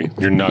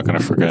 you're not going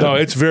to forget it. No,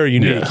 it's very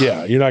unique.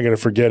 Yeah, you're not going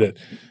to forget it.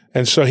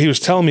 And so he was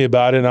telling me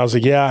about it, and I was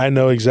like, "Yeah, I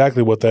know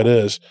exactly what that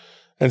is."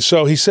 And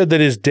so he said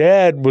that his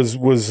dad was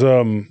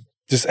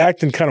just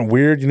acting kind of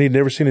weird. You know, he'd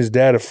never seen his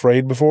dad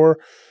afraid before.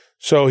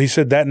 So he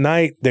said that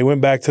night they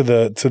went back to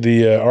the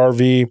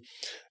RV,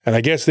 and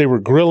I guess they were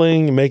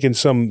grilling, making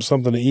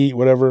something to eat,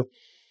 whatever.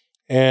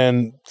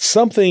 And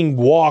something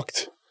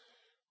walked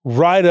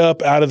right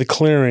up out of the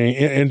clearing,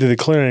 into the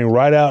clearing,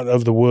 right out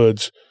of the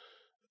woods,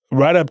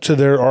 right up to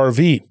their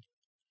RV.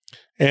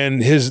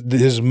 And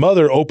his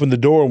mother opened the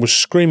door and was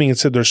screaming and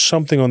said, "There's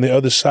something on the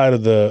other side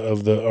of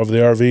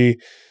the RV."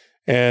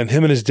 And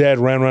him and his dad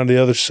ran around to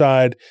the other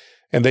side,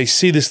 and they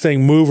see this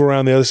thing move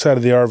around the other side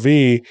of the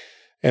RV.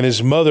 And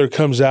his mother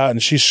comes out,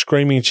 and she's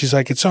screaming, and she's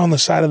like, "It's on the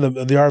side of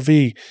the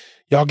RV.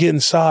 Y'all get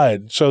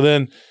inside." So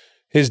then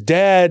his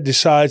dad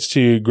decides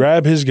to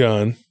grab his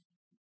gun.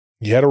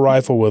 He had a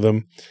rifle with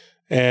him,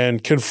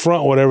 and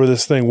confront whatever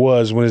this thing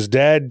was. When his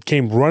dad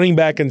came running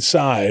back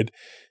inside,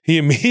 he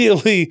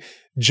immediately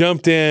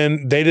jumped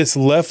in. They just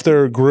left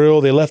their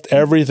grill. They left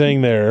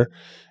everything there,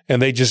 and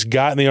they just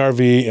got in the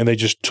RV, and they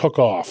just took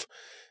off.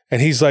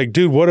 And he's like,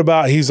 "Dude, what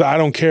about?" I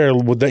don't care.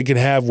 They can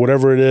have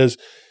whatever it is.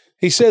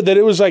 He said that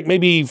it was like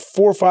maybe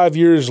 4 or 5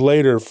 years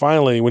later,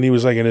 finally, when he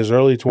was like in his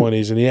early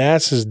 20s, and he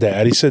asked his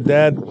dad, he said,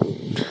 "Dad,"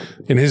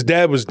 and his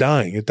dad was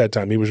dying at that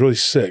time. He was really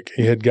sick.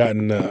 He had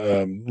gotten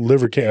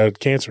liver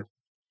cancer.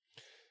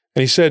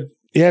 And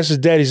he asked his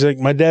dad, he's like,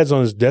 "My dad's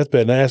on his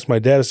deathbed." And I asked my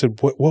dad, I said,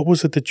 what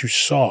was it that you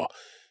saw?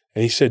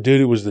 And he said,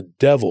 "Dude, it was the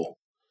devil.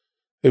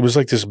 It was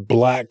like this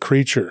black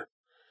creature.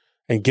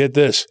 And get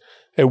this,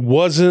 it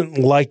wasn't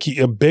like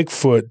a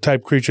Bigfoot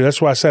type creature."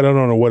 That's why I said I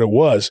don't know what it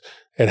was.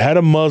 It had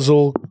a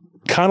muzzle,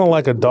 kind of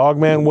like a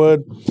Dogman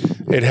would.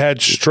 It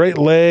had straight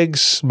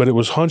legs, but it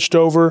was hunched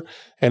over,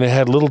 and it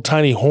had little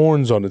tiny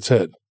horns on its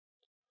head.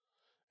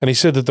 And he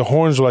said that the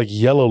horns were like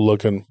yellow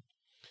looking,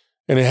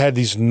 and it had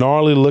these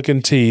gnarly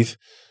looking teeth.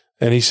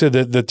 And he said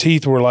that the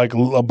teeth were like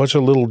a bunch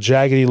of little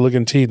jaggedy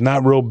looking teeth,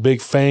 not real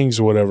big fangs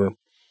or whatever.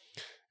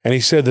 And he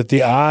said that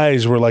the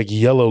eyes were like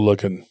yellow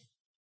looking.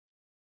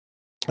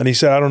 And he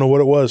said, I don't know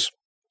what it was.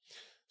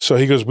 So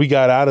he goes, we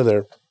got out of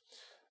there.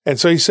 And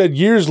so he said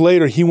years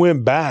later, he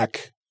went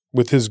back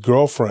with his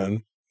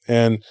girlfriend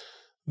and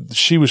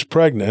she was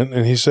pregnant.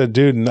 And he said,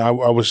 dude, and I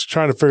was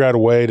trying to figure out a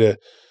way to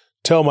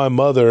tell my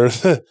mother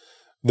that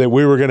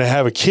we were going to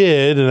have a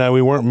kid and that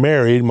we weren't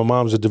married. My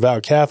mom's a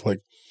devout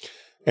Catholic.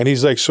 And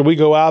he's like, so we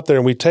go out there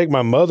and we take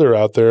my mother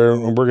out there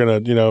and we're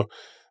going to,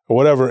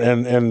 whatever.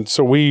 And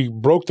so we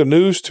broke the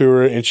news to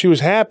her and she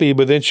was happy,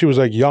 but then she was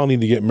like, y'all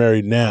need to get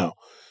married now,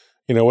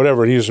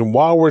 whatever. And he goes, and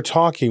while we're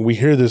talking, we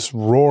hear this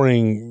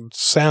roaring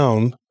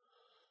sound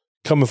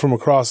coming from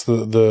across the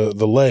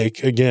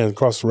lake, again,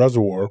 across the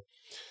reservoir.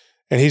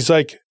 And he's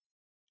like,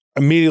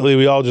 immediately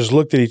we all just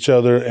looked at each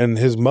other and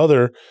his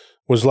mother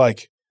was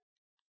like,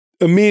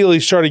 immediately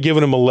started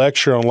giving him a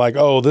lecture on like,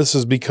 oh, this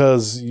is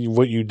because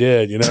what you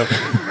did,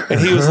 And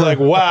he was like,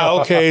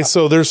 wow, okay,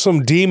 so there's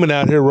some demon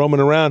out here roaming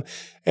around.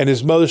 And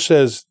his mother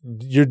says,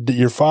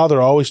 your father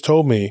always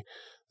told me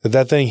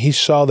that thing he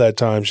saw that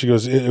time. She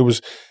goes, it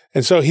was,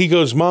 and so he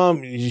goes,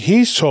 Mom,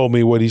 he's told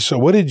me what he saw.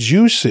 What did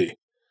you see?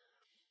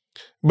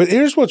 But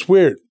here's what's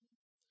weird.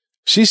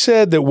 She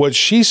said that what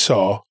she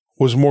saw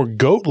was more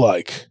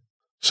goat-like.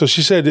 So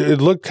she said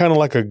it looked kind of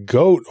like a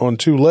goat on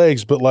two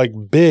legs, but like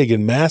big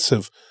and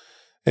massive.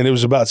 And it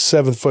was about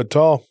 7 foot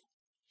tall.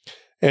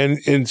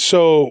 And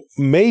so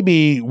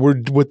maybe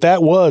what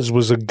that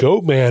was a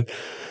goat man.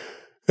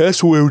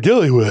 That's what we were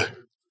dealing with.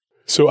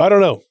 So I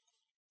don't know.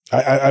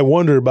 I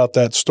wonder about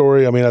that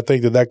story. I mean, I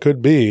think that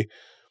could be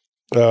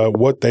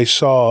what they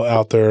saw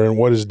out there and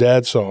what his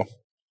dad saw.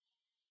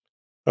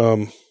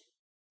 Your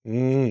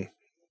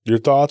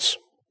thoughts?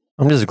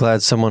 I'm just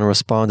glad someone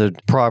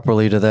responded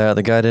properly to that.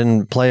 The guy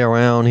didn't play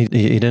around. He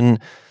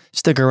didn't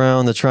stick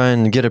around to try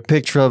and get a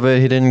picture of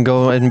it. He didn't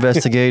go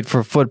investigate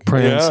for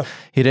footprints. Yeah.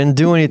 He didn't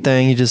do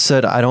anything. He just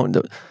said, I don't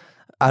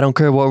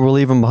care what we're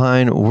leaving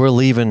behind. We're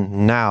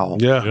leaving now.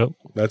 Yeah, Yep.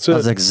 that's it.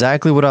 That's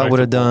exactly what I would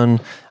have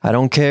done. I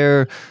don't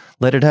care.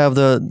 Let it have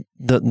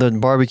the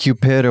barbecue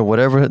pit or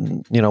whatever,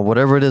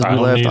 whatever it is we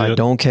left. I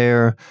don't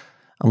care.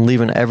 I'm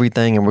leaving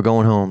everything and we're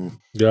going home.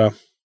 Yeah.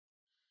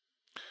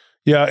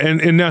 Yeah,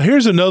 and now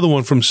here's another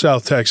one from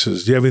South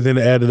Texas. Do you have anything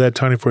to add to that,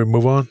 Tony, before we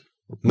move on?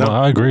 No,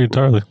 I agree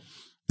entirely.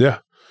 Yeah.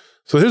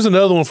 So here's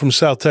another one from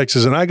South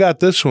Texas, and I got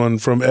this one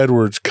from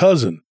Edward's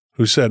cousin,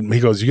 who said,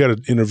 he goes, you got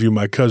to interview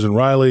my cousin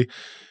Riley.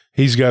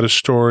 He's got a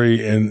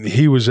story, and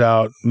he was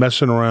out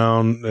messing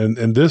around,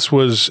 and this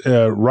was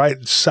right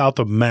south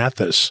of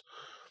Mathis.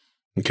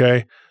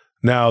 Okay?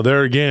 Now,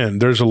 there again,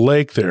 there's a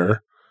lake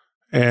there,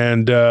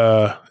 and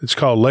it's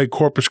called Lake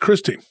Corpus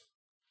Christi.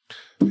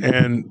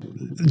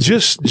 And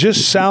just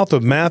south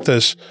of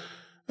Mathis,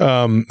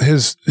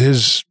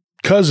 his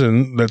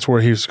cousin, that's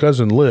where his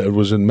cousin lived,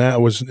 was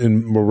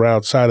we're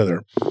outside of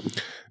there.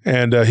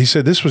 And he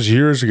said this was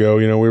years ago.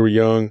 We were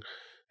young.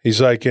 He's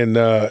like, and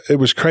it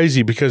was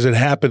crazy because it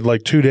happened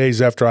like 2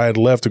 days after I had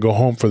left to go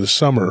home for the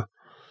summer.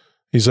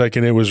 He's like,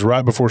 and it was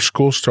right before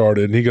school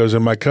started. And he goes,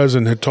 and my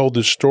cousin had told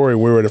this story.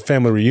 We were at a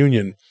family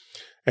reunion,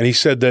 and he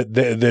said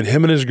that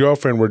him and his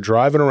girlfriend were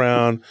driving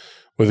around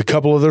with a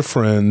couple of their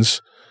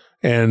friends.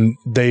 And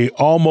they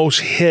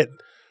almost hit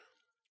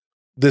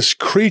this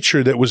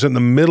creature that was in the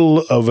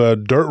middle of a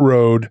dirt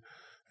road,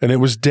 and it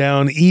was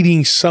down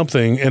eating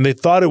something, and they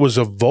thought it was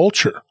a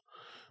vulture.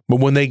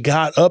 But when they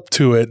got up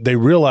to it, they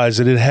realized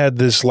that it had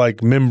this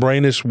like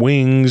membranous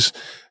wings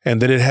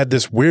and that it had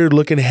this weird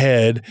looking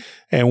head.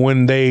 And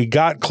when they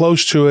got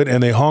close to it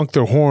and they honked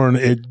their horn,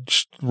 it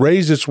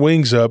raised its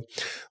wings up.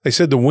 They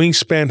said the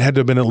wingspan had to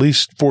have been at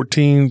least 12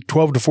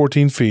 to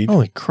 14 feet.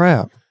 Holy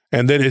crap.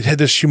 And then it had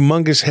this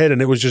humongous head,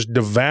 and it was just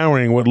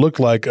devouring what looked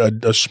like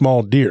a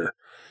small deer.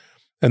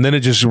 And then it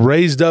just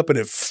raised up, and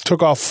it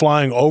took off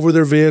flying over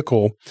their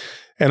vehicle.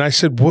 And I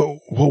said, "What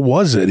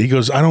was it?" He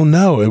goes, "I don't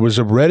know. It was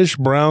a reddish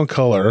brown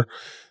color."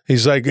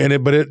 He's like,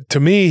 to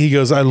me, he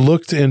goes, I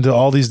looked into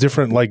all these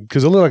different,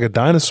 because it looked like a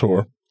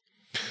dinosaur.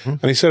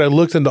 And he said, I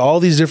looked into all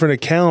these different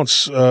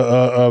accounts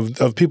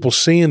of people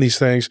seeing these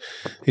things.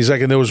 He's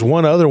like, and there was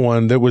one other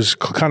one that was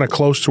kind of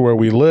close to where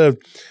we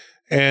lived.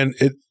 And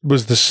it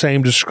was the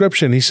same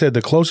description. He said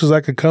the closest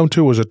I could come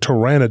to was a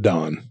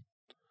pteranodon.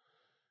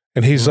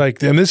 And he's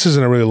like, and this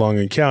isn't a really long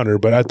encounter,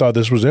 but I thought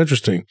this was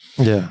interesting.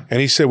 Yeah. And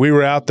he said we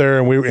were out there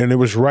and it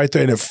was right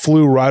there and it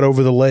flew right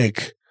over the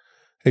lake.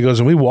 He goes,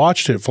 and we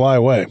watched it fly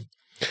away.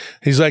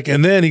 He's like,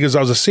 and then he goes, I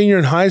was a senior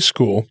in high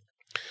school.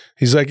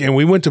 He's like, and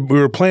we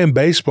were playing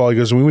baseball. He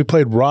goes, when we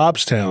played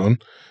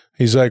Robstown,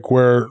 he's like,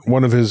 where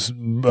one of his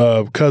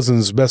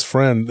cousin's best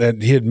friend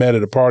that he had met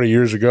at a party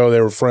years ago,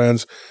 they were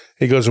friends.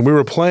 He goes, and we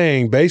were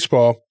playing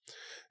baseball.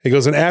 He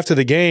goes, and after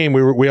the game,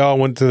 we all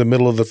went to the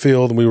middle of the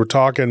field and we were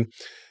talking.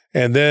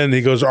 And then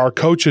he goes, our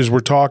coaches were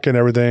talking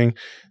everything.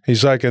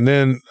 He's like, and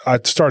then I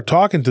start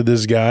talking to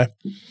this guy.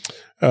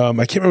 I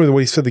can't remember what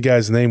he said the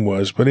guy's name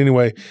was, but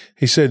anyway,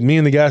 he said, me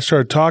and the guy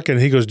started talking.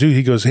 He goes,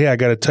 dude, hey, I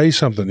got to tell you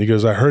something. He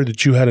goes, I heard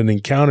that you had an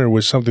encounter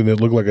with something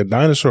that looked like a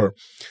dinosaur.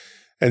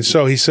 And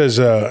so he says,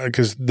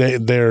 because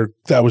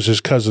that was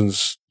his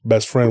cousin's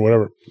best friend,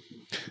 whatever.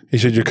 He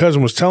said, your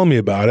cousin was telling me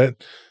about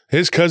it.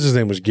 His cousin's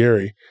name was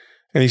Gary.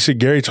 And he said,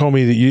 Gary told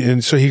me that you,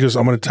 and so he goes,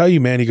 I'm going to tell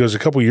you, man. He goes, a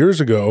couple years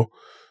ago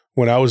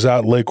when I was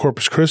out in Lake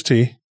Corpus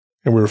Christi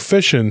and we were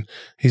fishing,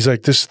 he's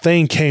like, this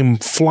thing came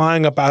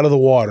flying up out of the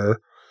water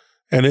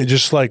and it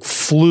just like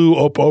flew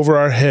up over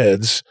our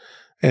heads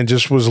and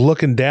just was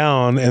looking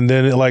down. And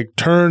then it like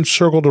turned,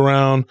 circled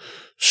around,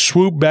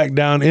 swooped back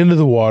down into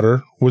the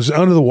water, was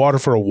under the water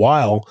for a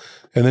while,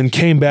 and then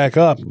came back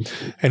up.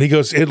 And he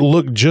goes, it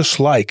looked just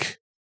like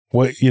a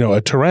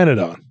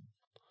pteranodon.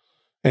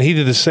 And he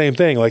did the same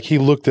thing. Like he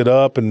looked it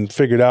up and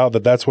figured out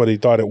that that's what he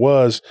thought it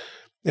was.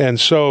 And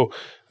so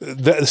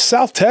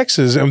South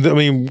Texas, I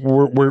mean,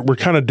 we're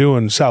kind of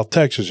doing South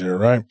Texas here,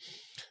 right?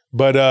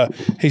 But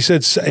he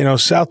said,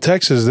 South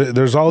Texas,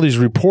 there's all these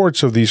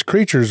reports of these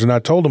creatures. And I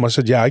told him, I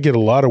said, yeah, I get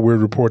a lot of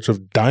weird reports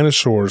of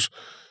dinosaurs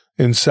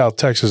in South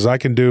Texas. I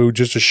can do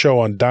just a show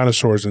on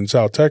dinosaurs in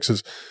South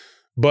Texas.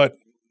 But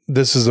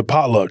this is a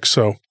potluck.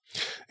 So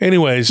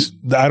anyways,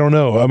 I don't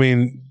know. I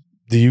mean,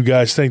 do you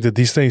guys think that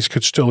these things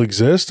could still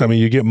exist? I mean,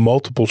 you get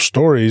multiple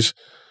stories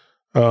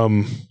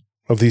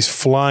of these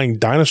flying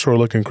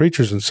dinosaur-looking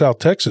creatures in South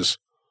Texas.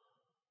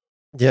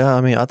 Yeah,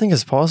 I mean, I think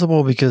it's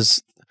possible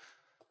because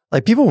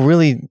like people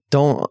really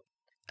don't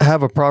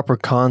have a proper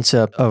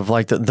concept of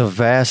like the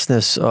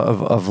vastness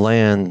of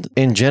land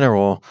in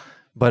general,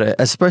 but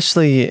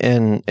especially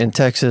in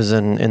Texas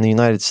and in the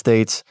United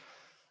States,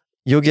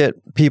 you'll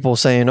get people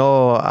saying,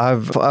 "Oh,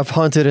 I've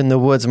hunted in the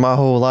woods my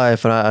whole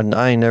life and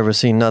I ain't never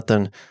seen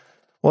nothing."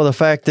 Well, the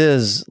fact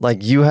is,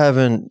 like, you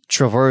haven't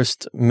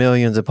traversed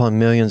millions upon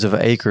millions of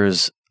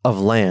acres of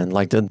land.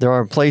 Like, there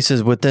are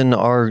places within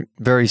our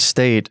very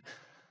state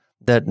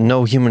that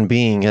no human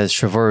being has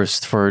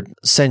traversed for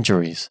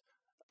centuries.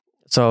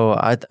 So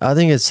I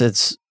think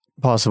it's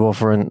possible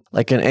for an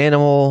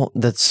animal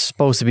that's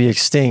supposed to be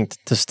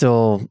extinct to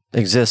still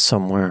exist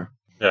somewhere.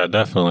 Yeah,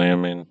 definitely. I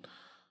mean,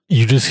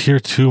 you just hear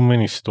too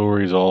many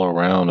stories all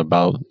around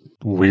about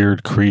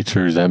weird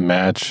creatures that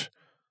match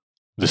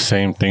the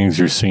same things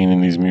you're seeing in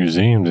these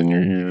museums, and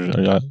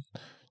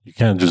you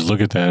can't just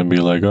look at that and be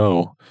like,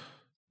 oh,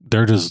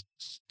 they're just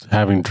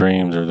having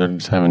dreams or they're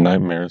just having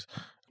nightmares.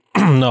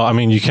 No, I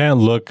mean, you can't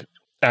look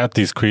at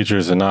these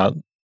creatures and not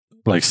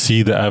like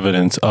see the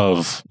evidence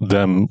of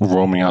them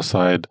roaming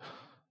outside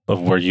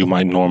of where you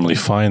might normally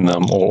find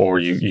them, or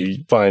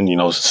you find,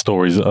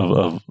 stories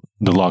of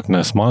the Loch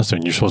Ness Monster,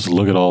 and you're supposed to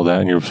look at all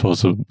that and you're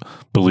supposed to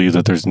believe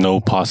that there's no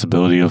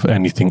possibility of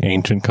anything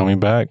ancient coming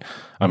back.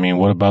 I mean,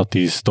 what about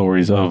these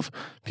stories of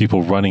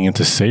people running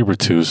into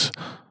saber-tooths?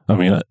 I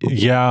mean,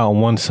 yeah,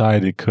 on one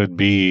side it could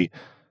be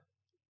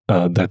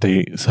that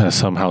they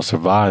somehow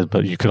survived,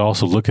 but you could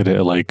also look at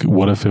it like,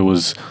 what if it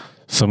was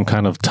some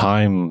kind of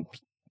time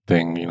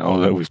thing,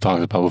 that we've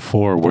talked about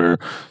before, where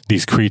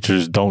these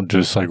creatures don't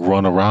just like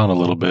run around a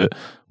little bit,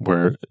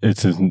 where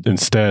it's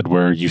instead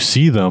where you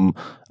see them,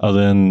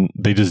 then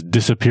they just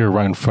disappear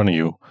right in front of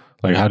you.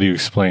 Like, how do you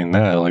explain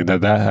that? Like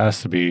that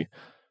has to be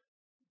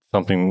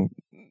something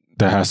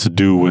that has to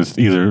do with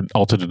either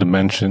alternate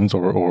dimensions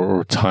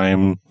or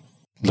time,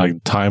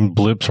 like time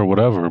blips or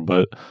whatever.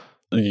 But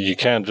you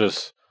can't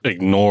just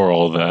ignore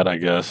all that, I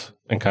guess,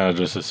 and kind of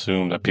just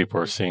assume that people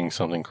are seeing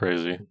something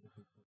crazy.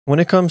 When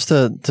it comes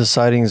to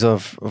sightings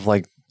of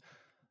like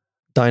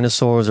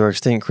dinosaurs or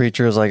extinct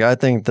creatures, like I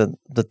think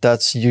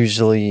that's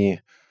usually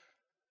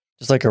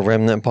just like a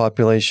remnant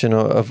population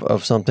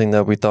of something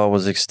that we thought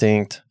was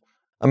extinct.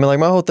 I mean, like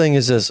my whole thing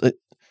is this: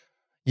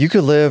 you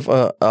could live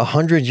a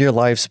 100-year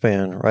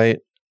lifespan, right?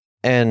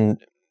 And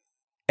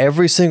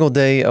every single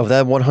day of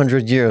that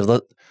 100 years,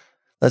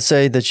 let's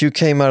say that you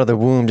came out of the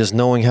womb just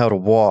knowing how to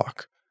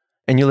walk.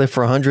 And you live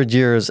for 100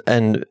 years,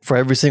 and for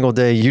every single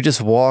day, you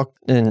just walk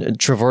and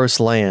traverse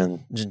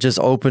land, just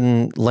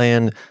open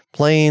land,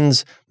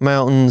 plains,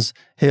 mountains,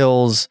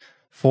 hills,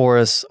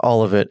 forests,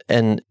 all of it.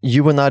 And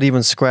you would not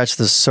even scratch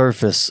the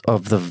surface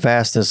of the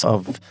vastness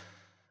of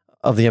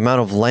the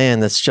amount of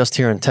land that's just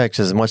here in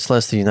Texas, much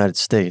less the United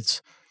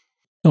States.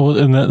 Well,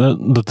 and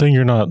the thing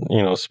you're not,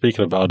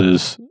 speaking about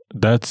is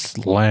that's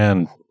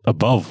land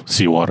above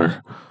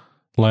seawater.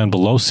 Land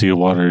below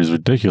seawater is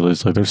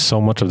ridiculous. Like, there's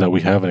so much of that we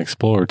haven't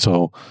explored,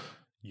 so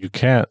you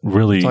can't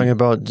really... Talking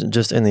about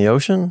just in the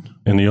ocean?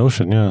 In the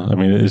ocean, yeah. I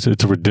mean, it's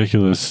a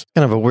ridiculous...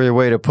 Kind of a weird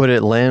way to put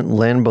it,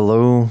 land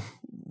below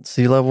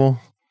sea level.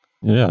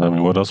 Yeah, I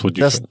mean, what else would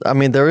you... I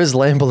mean, there is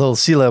land below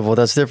sea level.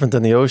 That's different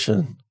than the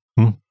ocean.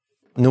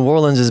 New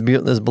Orleans is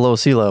below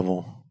sea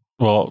level.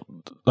 Well,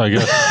 I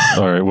guess...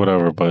 all right,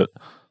 whatever, but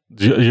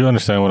you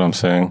understand what I'm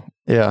saying?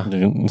 Yeah.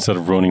 Instead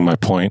of ruining my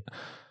point.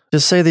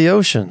 Just say the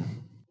ocean.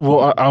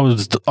 Well, I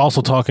was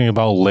also talking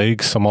about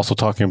lakes. I'm also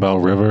talking about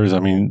rivers. I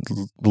mean,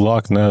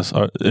 Loch Ness,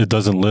 it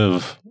doesn't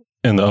live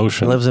in the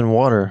ocean. It lives in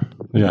water.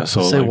 Yeah,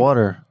 so... Say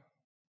water.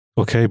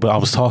 Okay, but I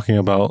was talking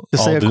about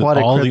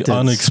all the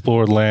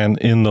unexplored land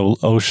in the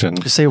ocean.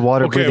 Just say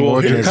water breathing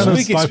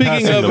organisms.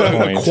 Speaking of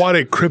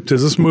aquatic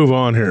cryptids, let's move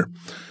on here.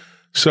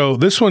 So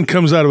this one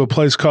comes out of a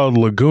place called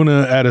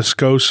Laguna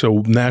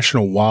Atascosa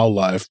National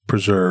Wildlife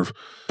Preserve.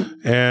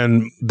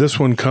 And this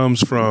one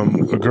comes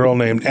from a girl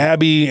named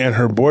Abby and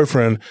her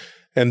boyfriend.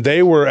 And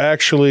they were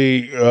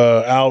actually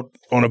out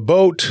on a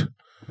boat.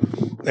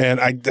 And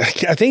I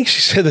think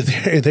she said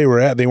that they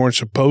weren't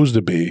supposed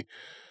to be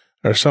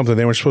or something.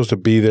 They weren't supposed to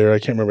be there. I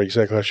can't remember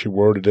exactly how she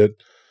worded it.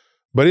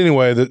 But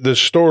anyway, the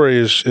story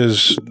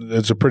is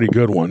a pretty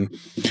good one.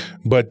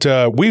 But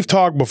we've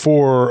talked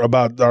before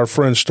about our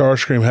friend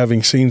Starscream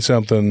having seen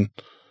something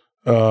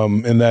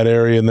in that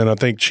area. And then I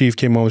think Chief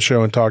came on the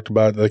show and talked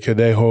about the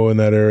Cadejo in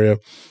that area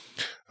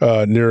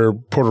near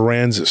Port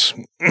Aransas.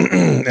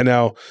 And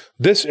now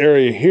this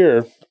area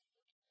here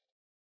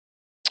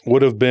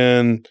would have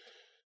been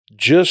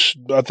just,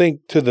 I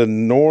think, to the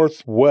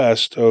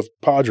northwest of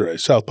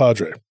South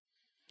Padre.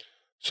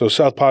 So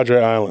South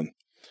Padre Island.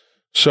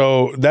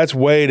 So that's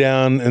way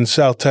down in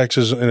South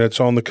Texas, and it's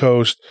on the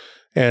coast.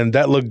 And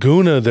that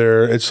laguna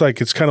there, it's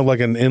kind of like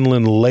an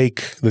inland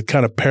lake that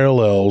kind of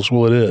parallels,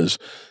 well, it is,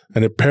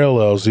 and it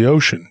parallels the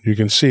ocean. You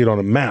can see it on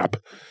a map.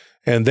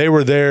 And they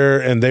were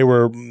there, and they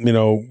were,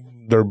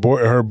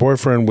 her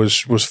boyfriend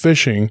was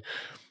fishing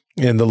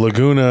in the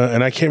laguna,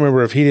 and I can't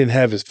remember if he didn't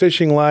have his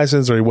fishing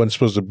license or he wasn't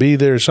supposed to be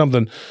there or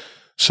something.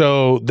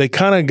 So they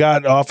kind of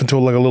got off into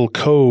like a little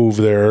cove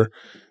there.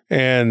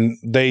 And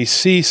they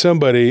see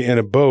somebody in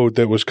a boat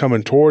that was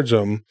coming towards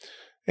them,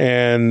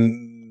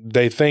 and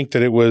they think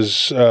that it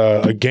was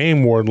a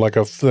game warden, like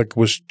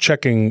was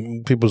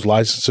checking people's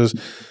licenses.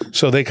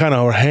 So they kind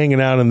of are hanging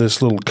out in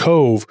this little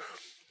cove,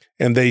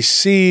 and they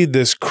see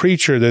this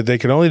creature that they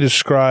can only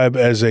describe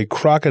as a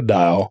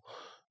crocodile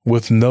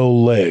with no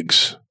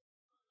legs.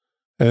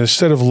 And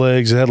instead of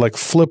legs, it had like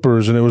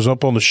flippers, and it was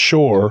up on the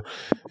shore.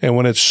 And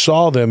when it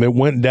saw them, it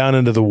went down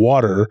into the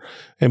water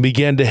and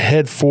began to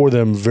head for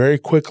them very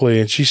quickly.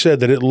 And she said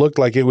that it looked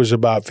like it was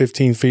about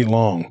 15 feet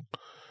long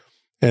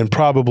and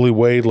probably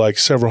weighed like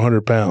several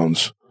hundred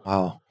pounds.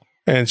 Wow.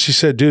 And she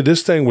said, dude,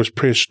 this thing was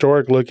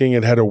prehistoric looking.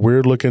 It had a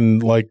weird looking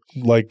like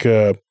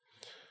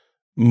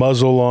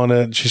muzzle on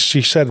it.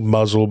 She said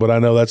muzzle, but I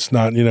know that's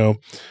not,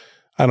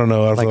 I don't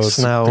know. Like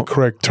snout. The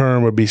correct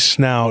term would be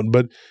snout,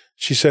 but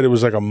she said it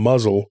was like a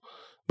muzzle,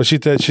 but she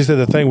said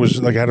the thing was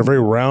like had a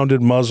very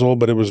rounded muzzle,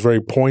 but it was very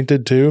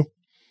pointed too,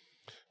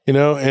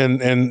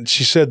 and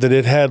she said that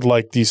it had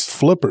like these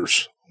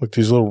flippers, like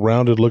these little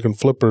rounded looking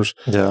flippers.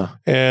 Yeah.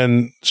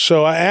 And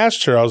so I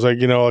asked her, I was like,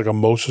 like a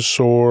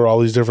mosasaur, all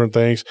these different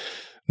things.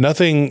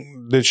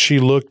 Nothing that she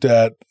looked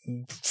at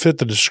fit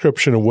the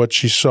description of what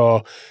she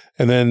saw.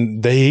 And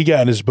then he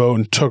got in his boat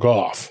and took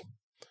off.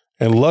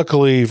 And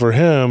luckily for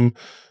him,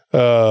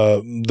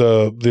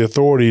 the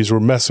authorities were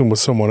messing with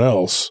someone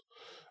else.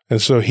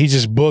 And so he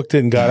just booked it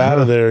and got out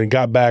of there and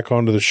got back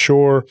onto the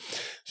shore.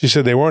 She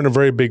said they weren't in a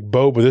very big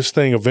boat, but this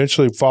thing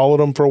eventually followed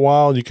them for a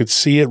while. You could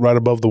see it right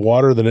above the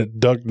water. Then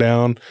it ducked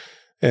down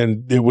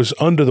and it was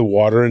under the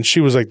water. And she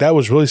was like, that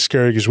was really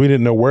scary because we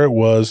didn't know where it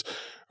was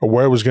or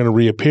where it was going to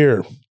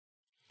reappear.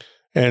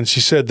 And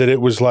she said that it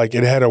was like,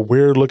 it had a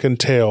weird looking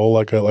tail,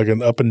 like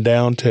an up and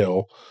down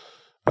tail,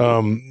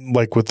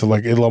 like with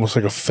it almost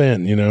like a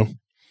fin,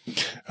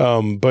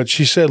 But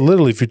she said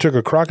literally if you took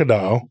a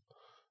crocodile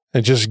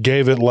and just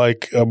gave it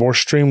like a more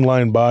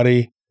streamlined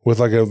body with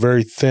like a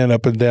very thin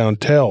up and down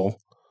tail,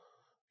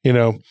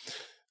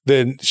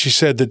 then she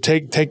said that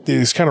take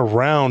it's kind of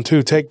round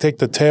too. Take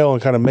the tail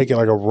and kind of make it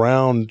like a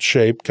round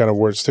shape, kind of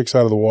where it sticks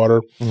out of the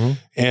water. Mm-hmm.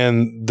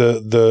 And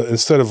the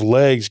instead of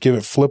legs, give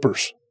it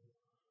flippers.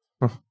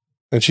 Huh.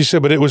 And she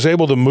said, but it was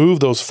able to move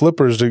those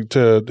flippers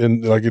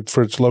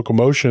for its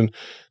locomotion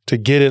to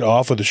get it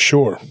off of the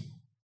shore.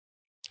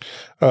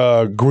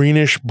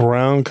 Greenish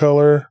brown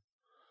color.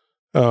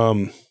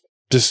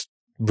 Just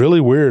really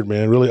weird,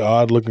 man. Really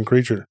odd looking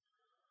creature.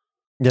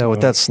 Yeah,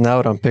 with that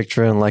snout, I'm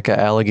picturing like an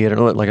alligator,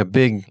 like a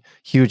big,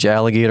 huge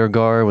alligator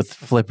gar with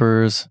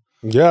flippers.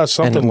 Yeah,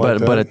 something like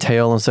that. But a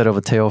tail instead of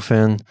a tail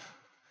fin.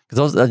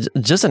 Because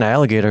just an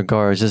alligator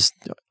gar is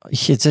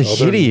it's a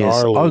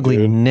hideous, gnarly, ugly,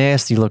 dude.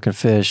 Nasty looking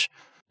fish.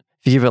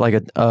 If you give it like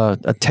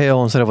a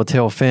tail instead of a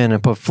tail fin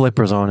and put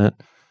flippers on it,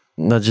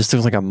 that just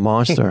looks like a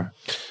monster.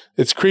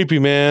 It's creepy,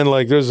 man.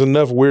 Like there's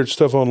enough weird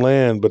stuff on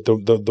land, but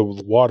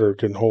the water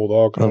can hold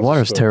all kinds of stuff. The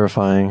water's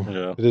terrifying.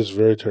 Yeah. It is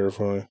very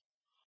terrifying.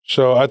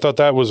 So I thought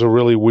that was a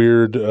really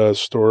weird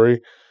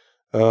story.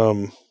 I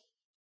don't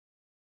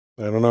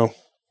know.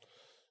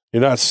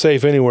 You're not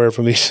safe anywhere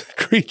from these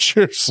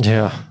creatures.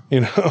 Yeah.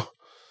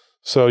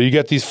 So you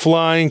got these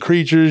flying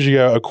creatures, you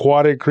got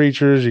aquatic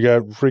creatures, you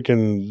got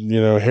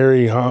freaking,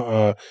 hairy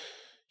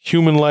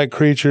human-like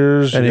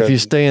creatures. And if you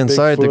stay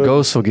inside, the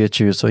ghosts will get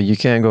you, so you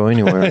can't go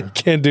anywhere.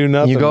 Can't do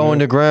nothing. You go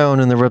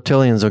underground and the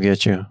reptilians will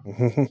get you.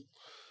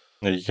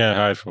 Yeah, you can't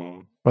hide from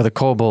them. Or the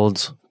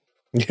kobolds.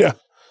 Yeah.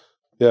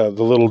 Yeah,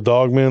 the little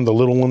dogmen, the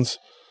little ones.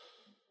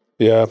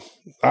 Yeah.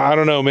 I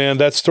don't know, man.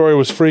 That story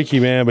was freaky,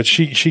 man, but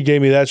she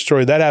gave me that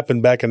story. That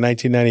happened back in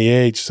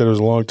 1998. She said it was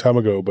a long time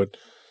ago, but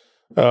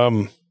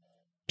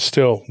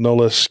still no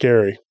less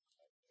scary.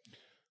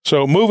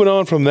 So moving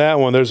on from that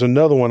one, there's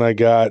another one I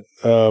got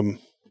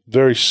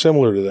very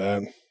similar to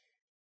that.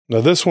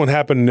 Now, this one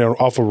happened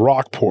off of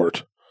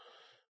Rockport.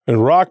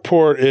 And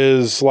Rockport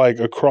is like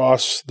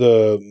across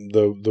the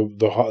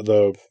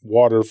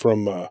water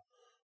from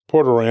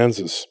Port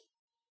Aransas.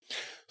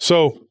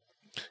 So,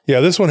 yeah,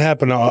 this one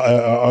happened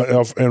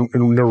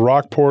in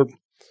Rockport.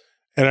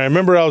 And I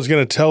remember I was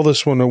going to tell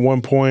this one at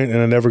one point, and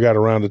I never got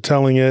around to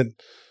telling it.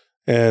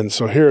 And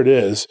so here it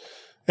is.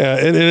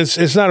 And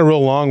it's not a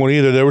real long one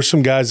either. There were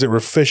some guys that were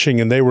fishing,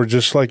 and they were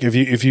just like, if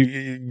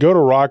you go to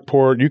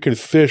Rockport, you can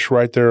fish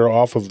right there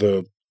off of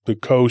the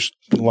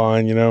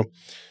coastline,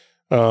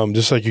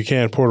 just like you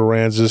can Port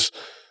Aransas.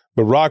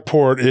 But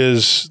Rockport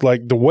is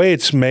like the way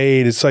it's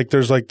made. It's like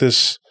there's like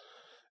this.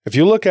 If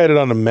you look at it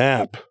on the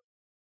map,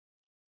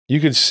 you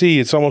can see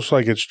it's almost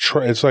like there's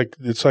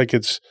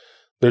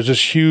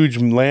this huge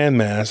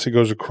landmass that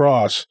goes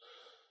across,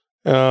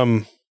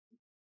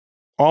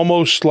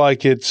 almost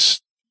like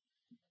it's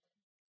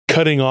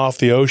cutting off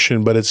the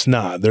ocean, but it's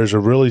not. There's a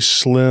really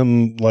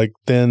slim, like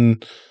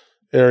thin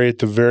area at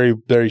the very,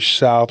 very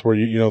south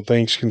where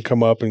things can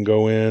come up and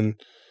go in.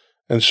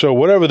 And so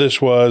whatever this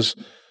was,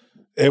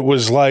 it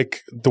was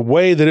like the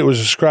way that it was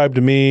described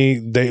to me,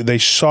 they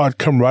saw it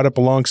come right up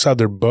alongside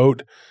their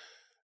boat.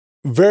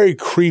 Very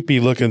creepy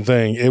looking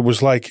thing. It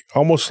was like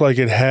almost like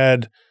it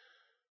had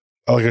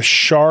like a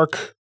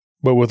shark,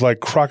 but with like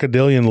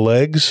crocodilian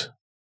legs.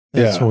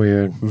 That's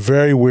weird.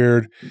 Very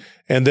weird.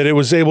 And that it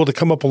was able to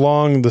come up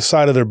along the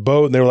side of their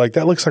boat, and they were like,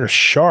 that looks like a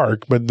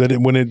shark. But that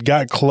when it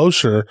got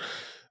closer,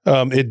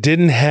 it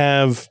didn't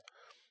have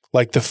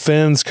like the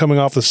fins coming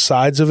off the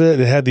sides of it.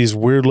 It had these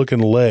weird looking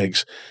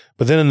legs.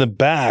 But then in the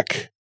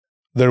back,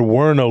 there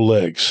were no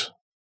legs.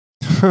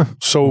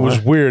 So it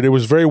was weird. It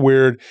was very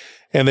weird.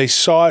 And they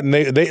saw it, and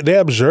they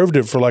observed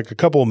it for like a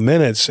couple of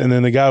minutes. And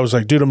then the guy was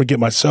like, dude, I'm going to get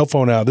my cell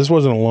phone out. This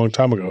wasn't a long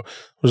time ago.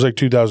 It was like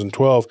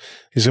 2012.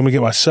 He's going to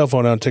get my cell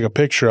phone out and take a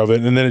picture of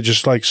it. And then it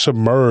just like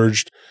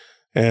submerged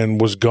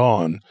and was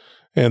gone.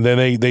 And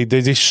then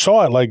they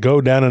saw it like go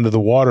down into the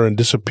water and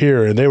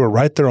disappear. And they were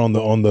right there on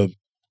the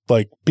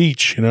like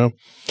beach,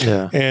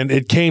 Yeah. And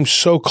it came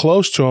so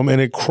close to them,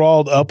 and it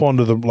crawled up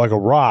onto like a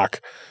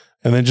rock.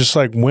 And then just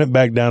like went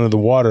back down to the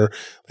water.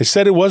 They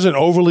said it wasn't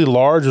overly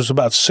large. It was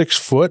about 6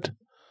 foot.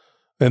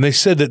 And they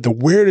said that the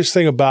weirdest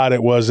thing about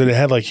it was that it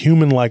had like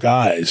human-like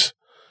eyes.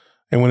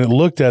 And when it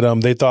looked at them,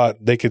 they thought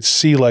they could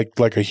see like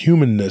a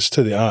humanness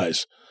to the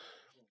eyes.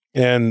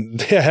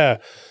 And yeah,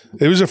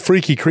 it was a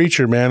freaky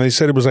creature, man. They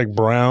said it was like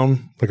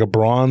brown, like a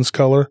bronze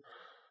color.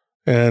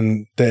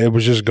 And it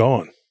was just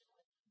gone.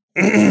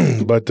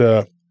 But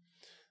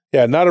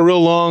yeah, not a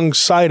real long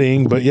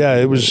sighting, but yeah,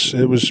 it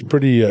was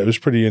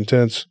pretty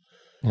intense.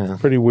 Yeah.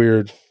 Pretty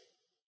weird.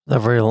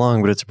 Not very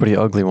long, but it's a pretty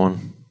ugly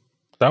one.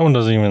 That one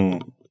doesn't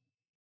even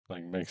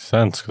like make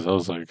sense because I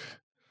was like,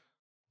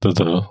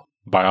 the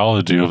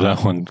biology of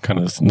that one kind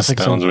of It's like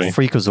some astounds me.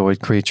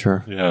 freakazoid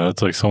creature. Yeah,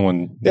 it's like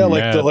someone. Yeah,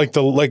 mad.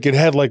 like it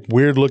had like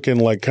weird looking,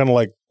 like kind of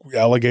like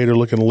alligator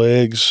looking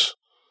legs,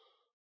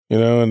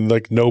 and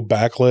like no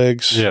back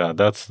legs. Yeah,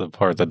 that's the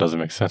part that doesn't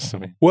make sense to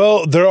me.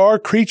 Well, there are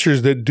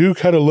creatures that do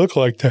kind of look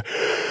like that.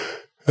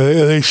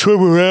 They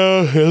swim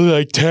around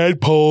like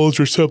tadpoles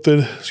or something.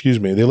 Excuse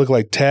me. They look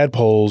like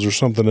tadpoles or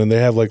something, and they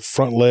have like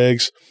front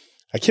legs.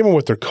 I can't remember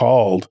what they're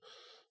called,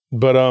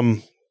 but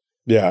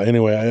yeah.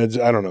 Anyway,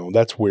 I don't know.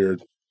 That's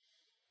weird.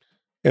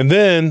 And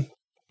then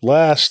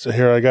last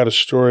here, I got a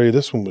story.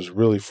 This one was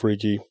really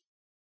freaky.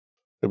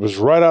 It was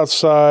right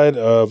outside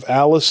of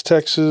Alice,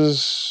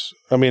 Texas.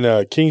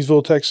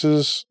 Kingsville,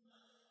 Texas,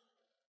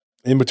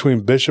 in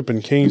between Bishop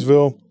and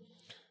Kingsville.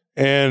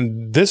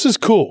 And this is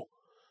cool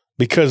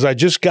because I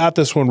just got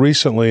this one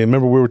recently. And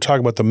remember, we were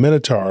talking about the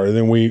Minotaur, and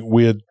then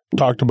we had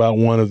talked about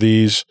one of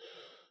these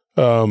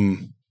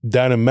down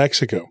in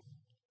Mexico.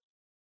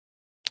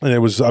 And it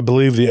was, I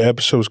believe the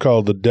episode was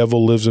called The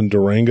Devil Lives in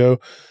Durango.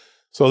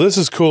 So this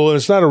is cool. And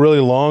it's not a really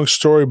long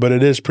story, but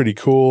it is pretty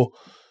cool.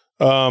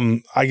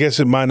 I guess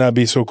it might not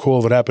be so cool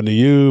if it happened to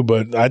you,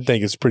 but I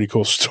think it's a pretty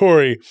cool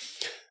story.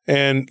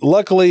 And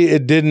luckily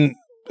it didn't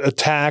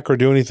attack or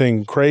do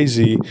anything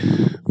crazy,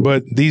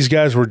 but these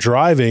guys were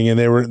driving, and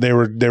they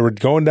were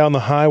going down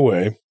the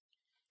highway,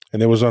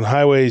 and it was on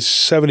Highway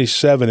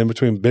 77 in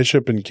between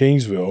Bishop and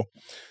Kingsville,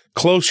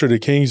 closer to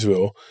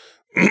Kingsville.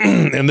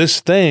 And this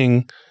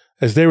thing,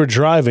 as they were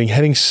driving,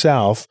 heading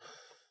south,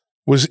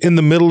 was in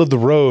the middle of the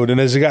road.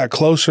 And as it got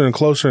closer and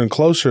closer and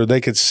closer,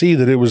 they could see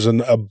that it was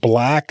a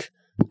black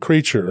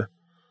creature,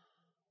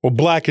 well,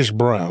 blackish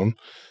brown.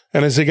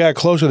 And as they got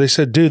closer, they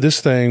said, dude, this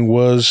thing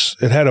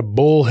it had a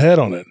bull head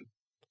on it.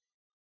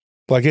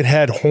 Like it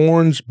had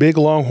horns, big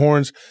long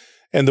horns.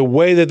 And the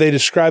way that they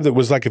described it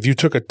was like if you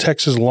took a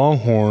Texas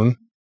Longhorn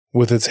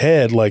with its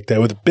head like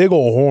that, with big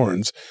old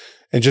horns,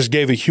 and just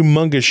gave it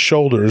humongous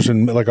shoulders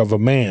and like of a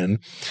man,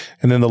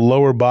 and then the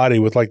lower body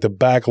with like the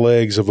back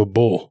legs of a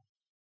bull.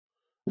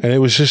 And it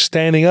was just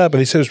standing up. And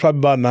he said it was probably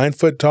about 9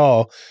 foot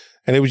tall.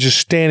 And it was just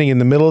standing in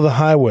the middle of the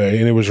highway,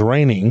 and it was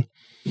raining.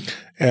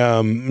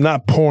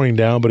 Not pouring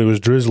down, but it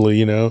was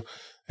drizzly, and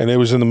it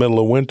was in the middle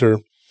of winter.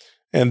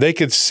 And they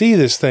could see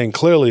this thing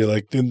clearly,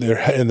 like in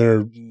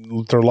their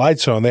their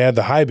lights on. They had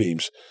the high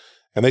beams.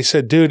 And they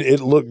said, dude, it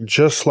looked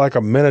just like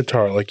a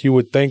Minotaur, like you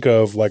would think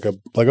of like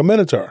a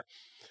Minotaur.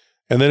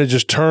 And then it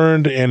just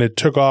turned and it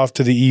took off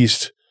to the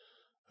east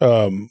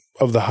of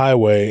the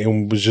highway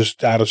and was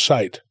just out of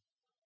sight.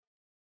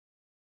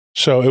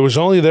 So it was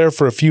only there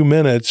for a few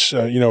minutes,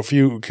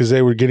 because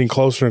they were getting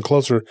closer and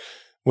closer.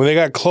 When they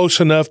got close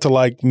enough to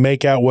like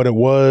make out what it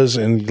was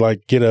and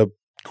like get a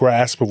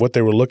grasp of what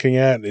they were looking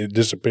at, it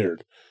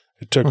disappeared.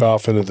 It took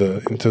off into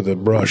the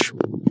brush.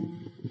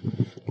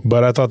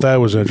 But I thought that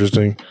was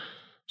interesting.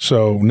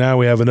 So now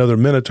we have another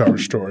Minotaur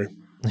story.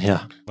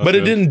 Yeah. But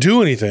it didn't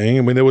do anything.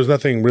 I mean, there was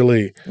nothing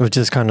really. It was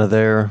just kind of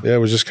there. Yeah, it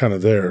was just kind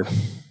of there.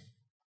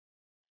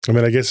 I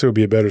mean, I guess it would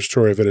be a better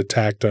story if it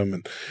attacked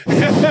them.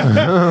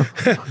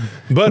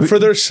 But for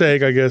their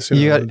sake, I guess.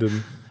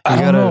 I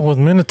don't know. With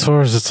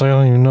Minotaurs, it's like, I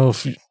don't even know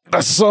if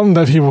that's something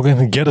that people are going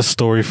to get a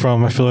story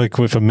from. I feel like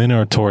with a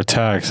Minotaur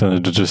attacks,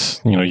 and it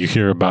just, you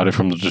hear about it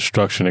from the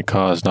destruction it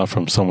caused, not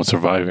from someone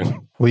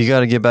surviving. Well, you got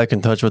to get back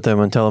in touch with them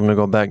and tell them to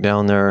go back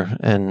down there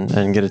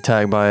and get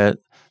attacked by it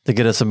to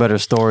get us a better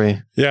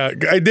story. Yeah,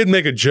 I did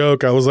make a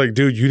joke. I was like,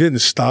 dude, you didn't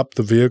stop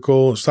the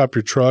vehicle, stop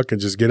your truck, and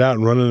just get out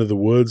and run into the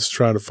woods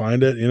trying to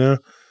find it,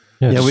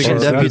 Yeah, we can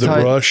deputize the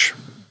brush.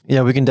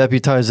 Yeah, we can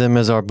deputize them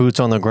as our boots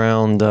on the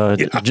ground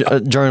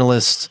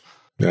journalists.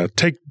 Yeah,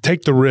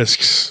 take the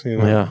risks.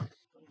 Yeah,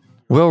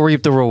 we'll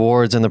reap the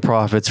rewards and the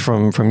profits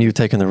from you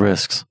taking the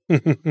risks.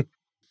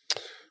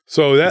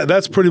 So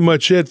that's pretty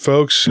much it,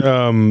 folks.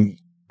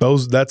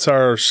 That's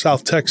our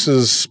South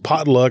Texas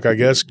potluck, I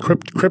guess,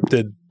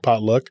 cryptid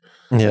potluck.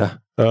 Yeah.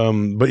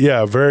 But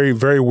yeah, very,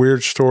 very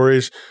weird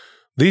stories.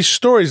 These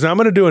stories, now I'm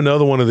going to do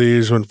another one of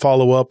these and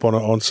follow up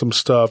on some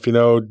stuff,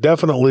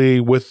 definitely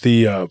with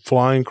the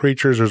flying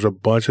creatures. There's a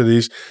bunch of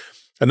these.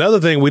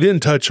 Another thing we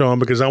didn't touch on,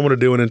 because I want to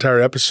do an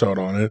entire episode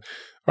on it,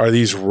 are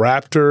these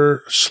raptor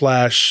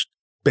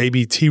 /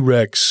 baby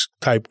T-Rex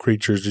type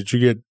creatures that you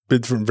get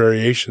different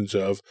variations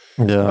of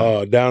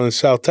down in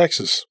South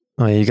Texas.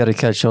 Oh, yeah, you got to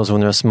catch those when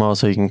they're small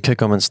so you can kick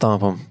them and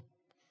stomp them.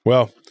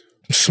 Well,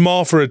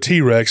 small for a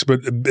T-Rex,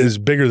 but is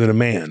bigger than a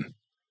man.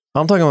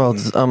 I'm talking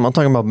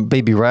about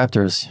baby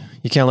raptors.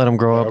 You can't let them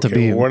grow up to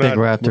be big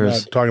raptors. We're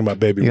not talking about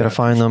baby. You got to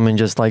find them and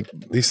just like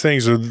these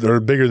things are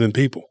bigger than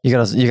people. You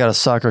got to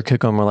soccer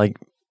kick them or like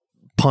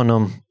punt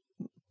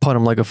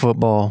them like a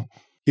football.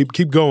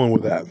 Keep going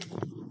with that.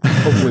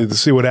 Hopefully to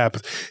see what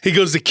happens. He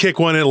goes to kick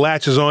one and it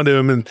latches onto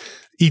him and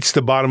eats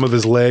the bottom of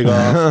his leg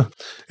off.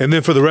 And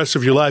then for the rest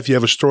of your life, you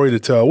have a story to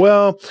tell.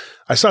 Well,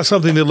 I saw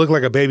something that looked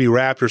like a baby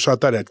raptor, so I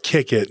thought I'd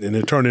kick it, and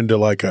it turned into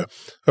like a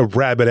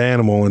rabid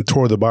animal and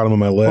tore the bottom of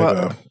my leg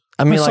off.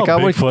 I mean, like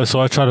Bigfoot, so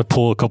I try to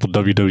pull a couple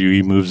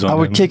WWE moves on him. I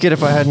would kick it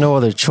if I had no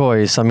other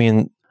choice. I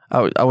mean,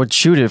 I would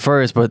shoot it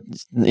first, but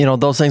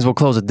those things will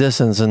close a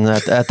distance, and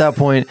at that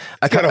point,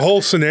 I got a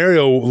whole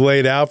scenario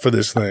laid out for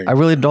this thing. I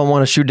really don't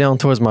want to shoot down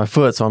towards my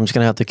foot, so I'm just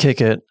gonna have to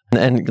kick it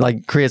and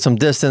like create some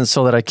distance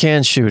so that I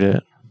can shoot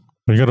it.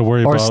 You got to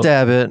worry about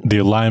stab it. The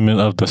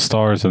alignment of the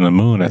stars and the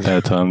moon at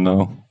that time,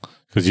 though,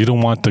 because you don't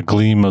want the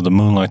gleam of the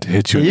moonlight to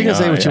hit you. You can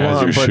say what you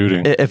want, but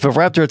shooting. If a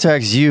raptor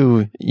attacks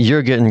you,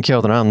 you're getting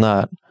killed, and I'm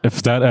not.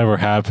 If that ever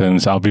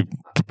happens, I'll be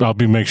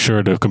make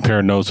sure to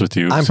compare notes with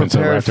you. I'm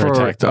prepared for a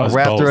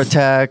raptor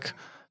attack,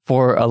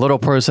 for a little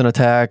person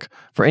attack,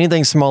 for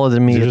anything smaller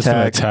than me. You're just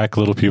gonna attack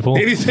little people.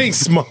 Anything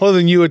smaller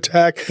than you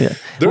attack. Yeah.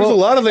 There's a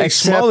lot of things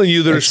smaller than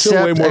you that are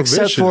still way more vicious.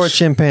 Except for a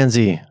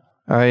chimpanzee.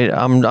 All right,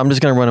 I'm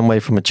just gonna run away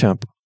from a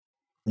chimp.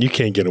 You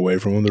can't get away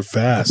from them; they're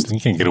fast. You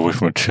can't get away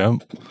from a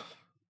chimp.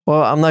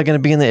 Well, I'm not gonna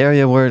be in the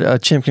area where a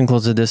chimp can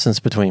close the distance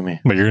between me.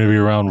 But you're gonna be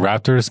around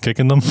raptors,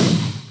 kicking them.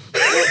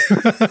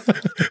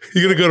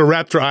 You're gonna go to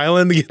Raptor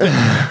Island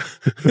again?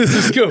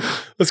 Let's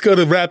go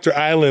to Raptor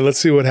Island. Let's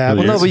see what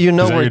happens. Well, no, but you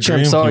know where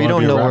chimps are. You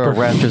don't know where a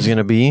raptor's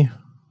gonna be.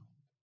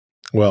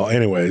 Well,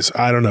 anyways,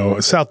 I don't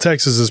know. South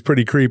Texas is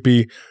pretty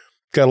creepy.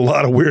 Got a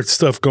lot of weird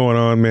stuff going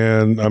on,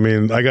 man. I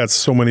mean, I got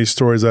so many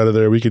stories out of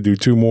there. We could do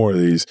 2 more of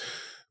these.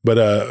 But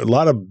a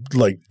lot of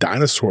like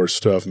dinosaur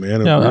stuff,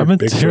 man. Yeah, I've been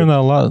hearing that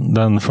a lot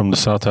done from the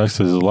South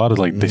Texas. A lot of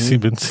like been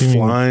seeing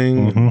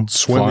flying,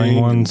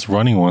 swimming,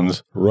 flying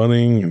ones,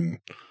 running, and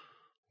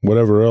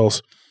whatever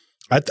else.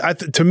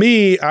 To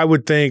me, I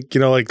would think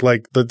like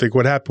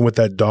what happened with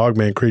that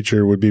Dogman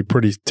creature would be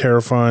pretty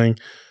terrifying.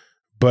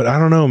 But I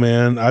don't know,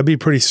 man. I'd be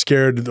pretty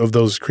scared of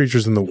those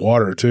creatures in the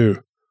water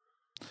too.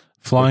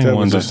 Flying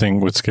ones, I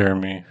think, would scare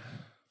me.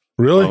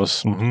 Really?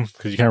 Because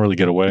you can't really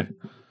get away.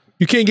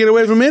 You can't get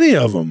away from any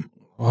of them.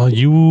 Well,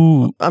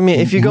 I mean,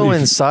 if you go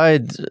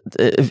inside,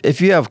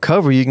 if you have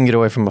cover, you can get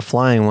away from a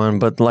flying one.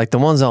 But like the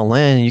ones on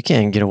land, you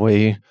can't get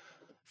away.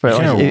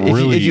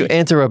 If you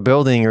enter a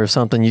building or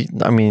something,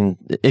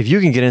 if you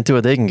can get into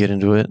it, they can get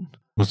into it.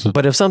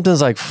 But if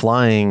something's like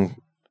flying,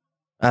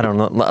 I don't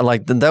know.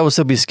 Like that would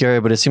still be scary,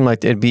 but it seemed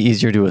like it'd be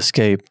easier to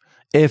escape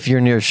if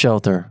you're near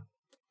shelter.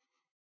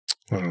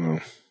 I don't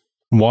know.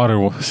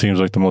 Water seems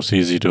like the most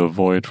easy to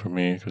avoid for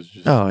me.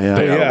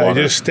 You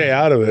just stay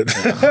out of it.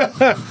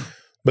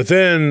 But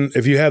then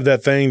if you have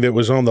that thing that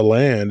was on the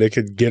land, it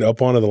could get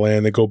up onto the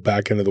land and go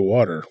back into the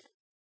water.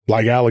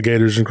 like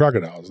alligators and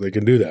crocodiles. They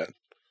can do that.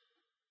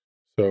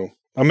 So,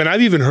 I mean,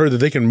 I've even heard that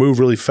they can move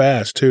really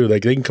fast too.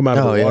 Like they can come out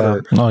of the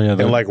water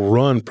and like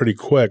run pretty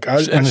quick.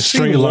 In a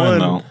straight line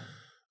though.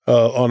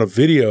 On a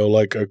video,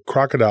 like a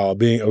crocodile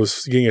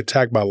was getting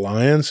attacked by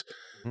lions,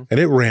 and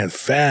it ran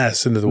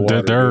fast into the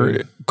water.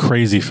 They're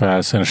crazy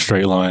fast in a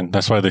straight line.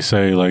 That's why they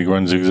say like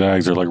run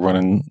zigzags or like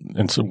running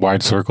in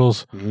wide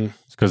circles.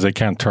 It's because they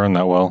can't turn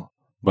that well.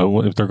 But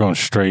if they're going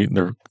straight,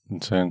 they're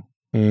insane.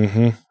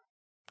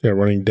 Yeah,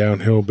 running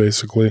downhill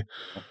basically.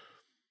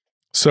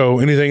 So,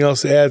 anything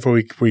else to add before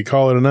we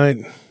call it a night?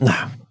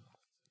 Nah.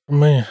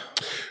 Man.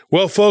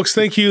 Well, folks,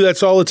 thank you.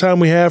 That's all the time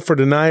we have for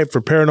tonight for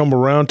Paranormal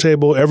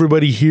Roundtable.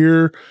 Everybody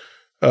here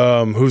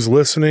who's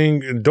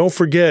listening, don't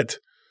forget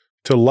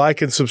to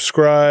like and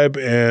subscribe.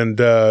 And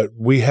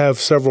we have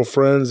several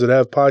friends that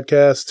have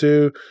podcasts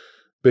too.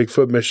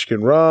 Bigfoot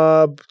Michigan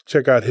Rob.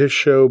 Check out his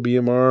show,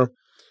 BMR.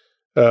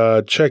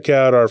 Check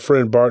out our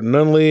friend Bart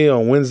Nunley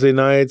on Wednesday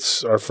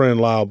nights. Our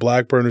friend Lyle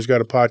Blackburn, who's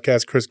got a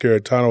podcast. Chris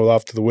Garetano with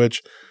Off to the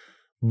Witch.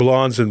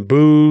 Blondes and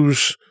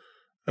Booze.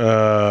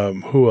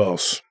 Who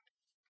else?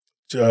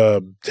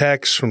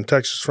 Tex from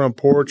Texas Front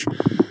Porch.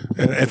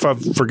 And if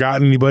I've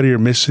forgotten anybody or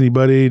missed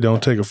anybody,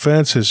 don't take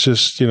offense. It's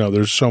just,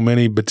 there's so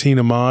many.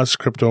 Bettina Moss,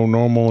 Crypto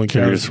Normal, and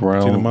Curious Realm,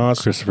 Bettina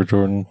Moss, Christopher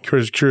Jordan.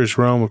 Curious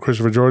Realm with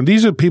Christopher Jordan.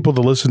 These are people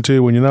to listen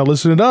to when you're not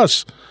listening to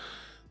us.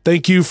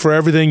 Thank you for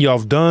everything y'all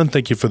have done.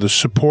 Thank you for the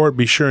support.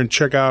 Be sure and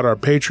check out our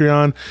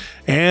Patreon.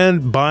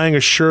 And buying a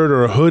shirt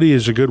or a hoodie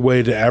is a good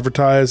way to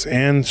advertise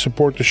and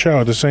support the show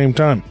at the same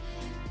time.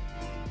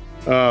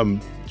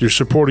 You're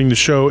supporting the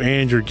show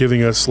and you're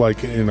giving us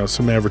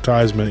some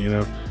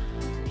advertisement,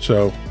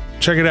 So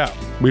check it out.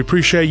 We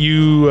appreciate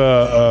you.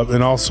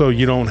 And also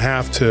you don't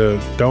have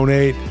to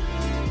donate,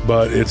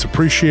 but it's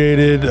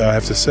appreciated. I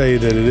have to say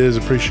that it is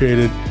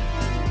appreciated.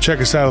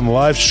 Check us out on the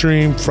live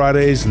stream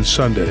Fridays and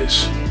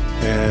Sundays.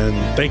 And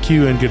thank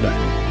you and good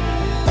night.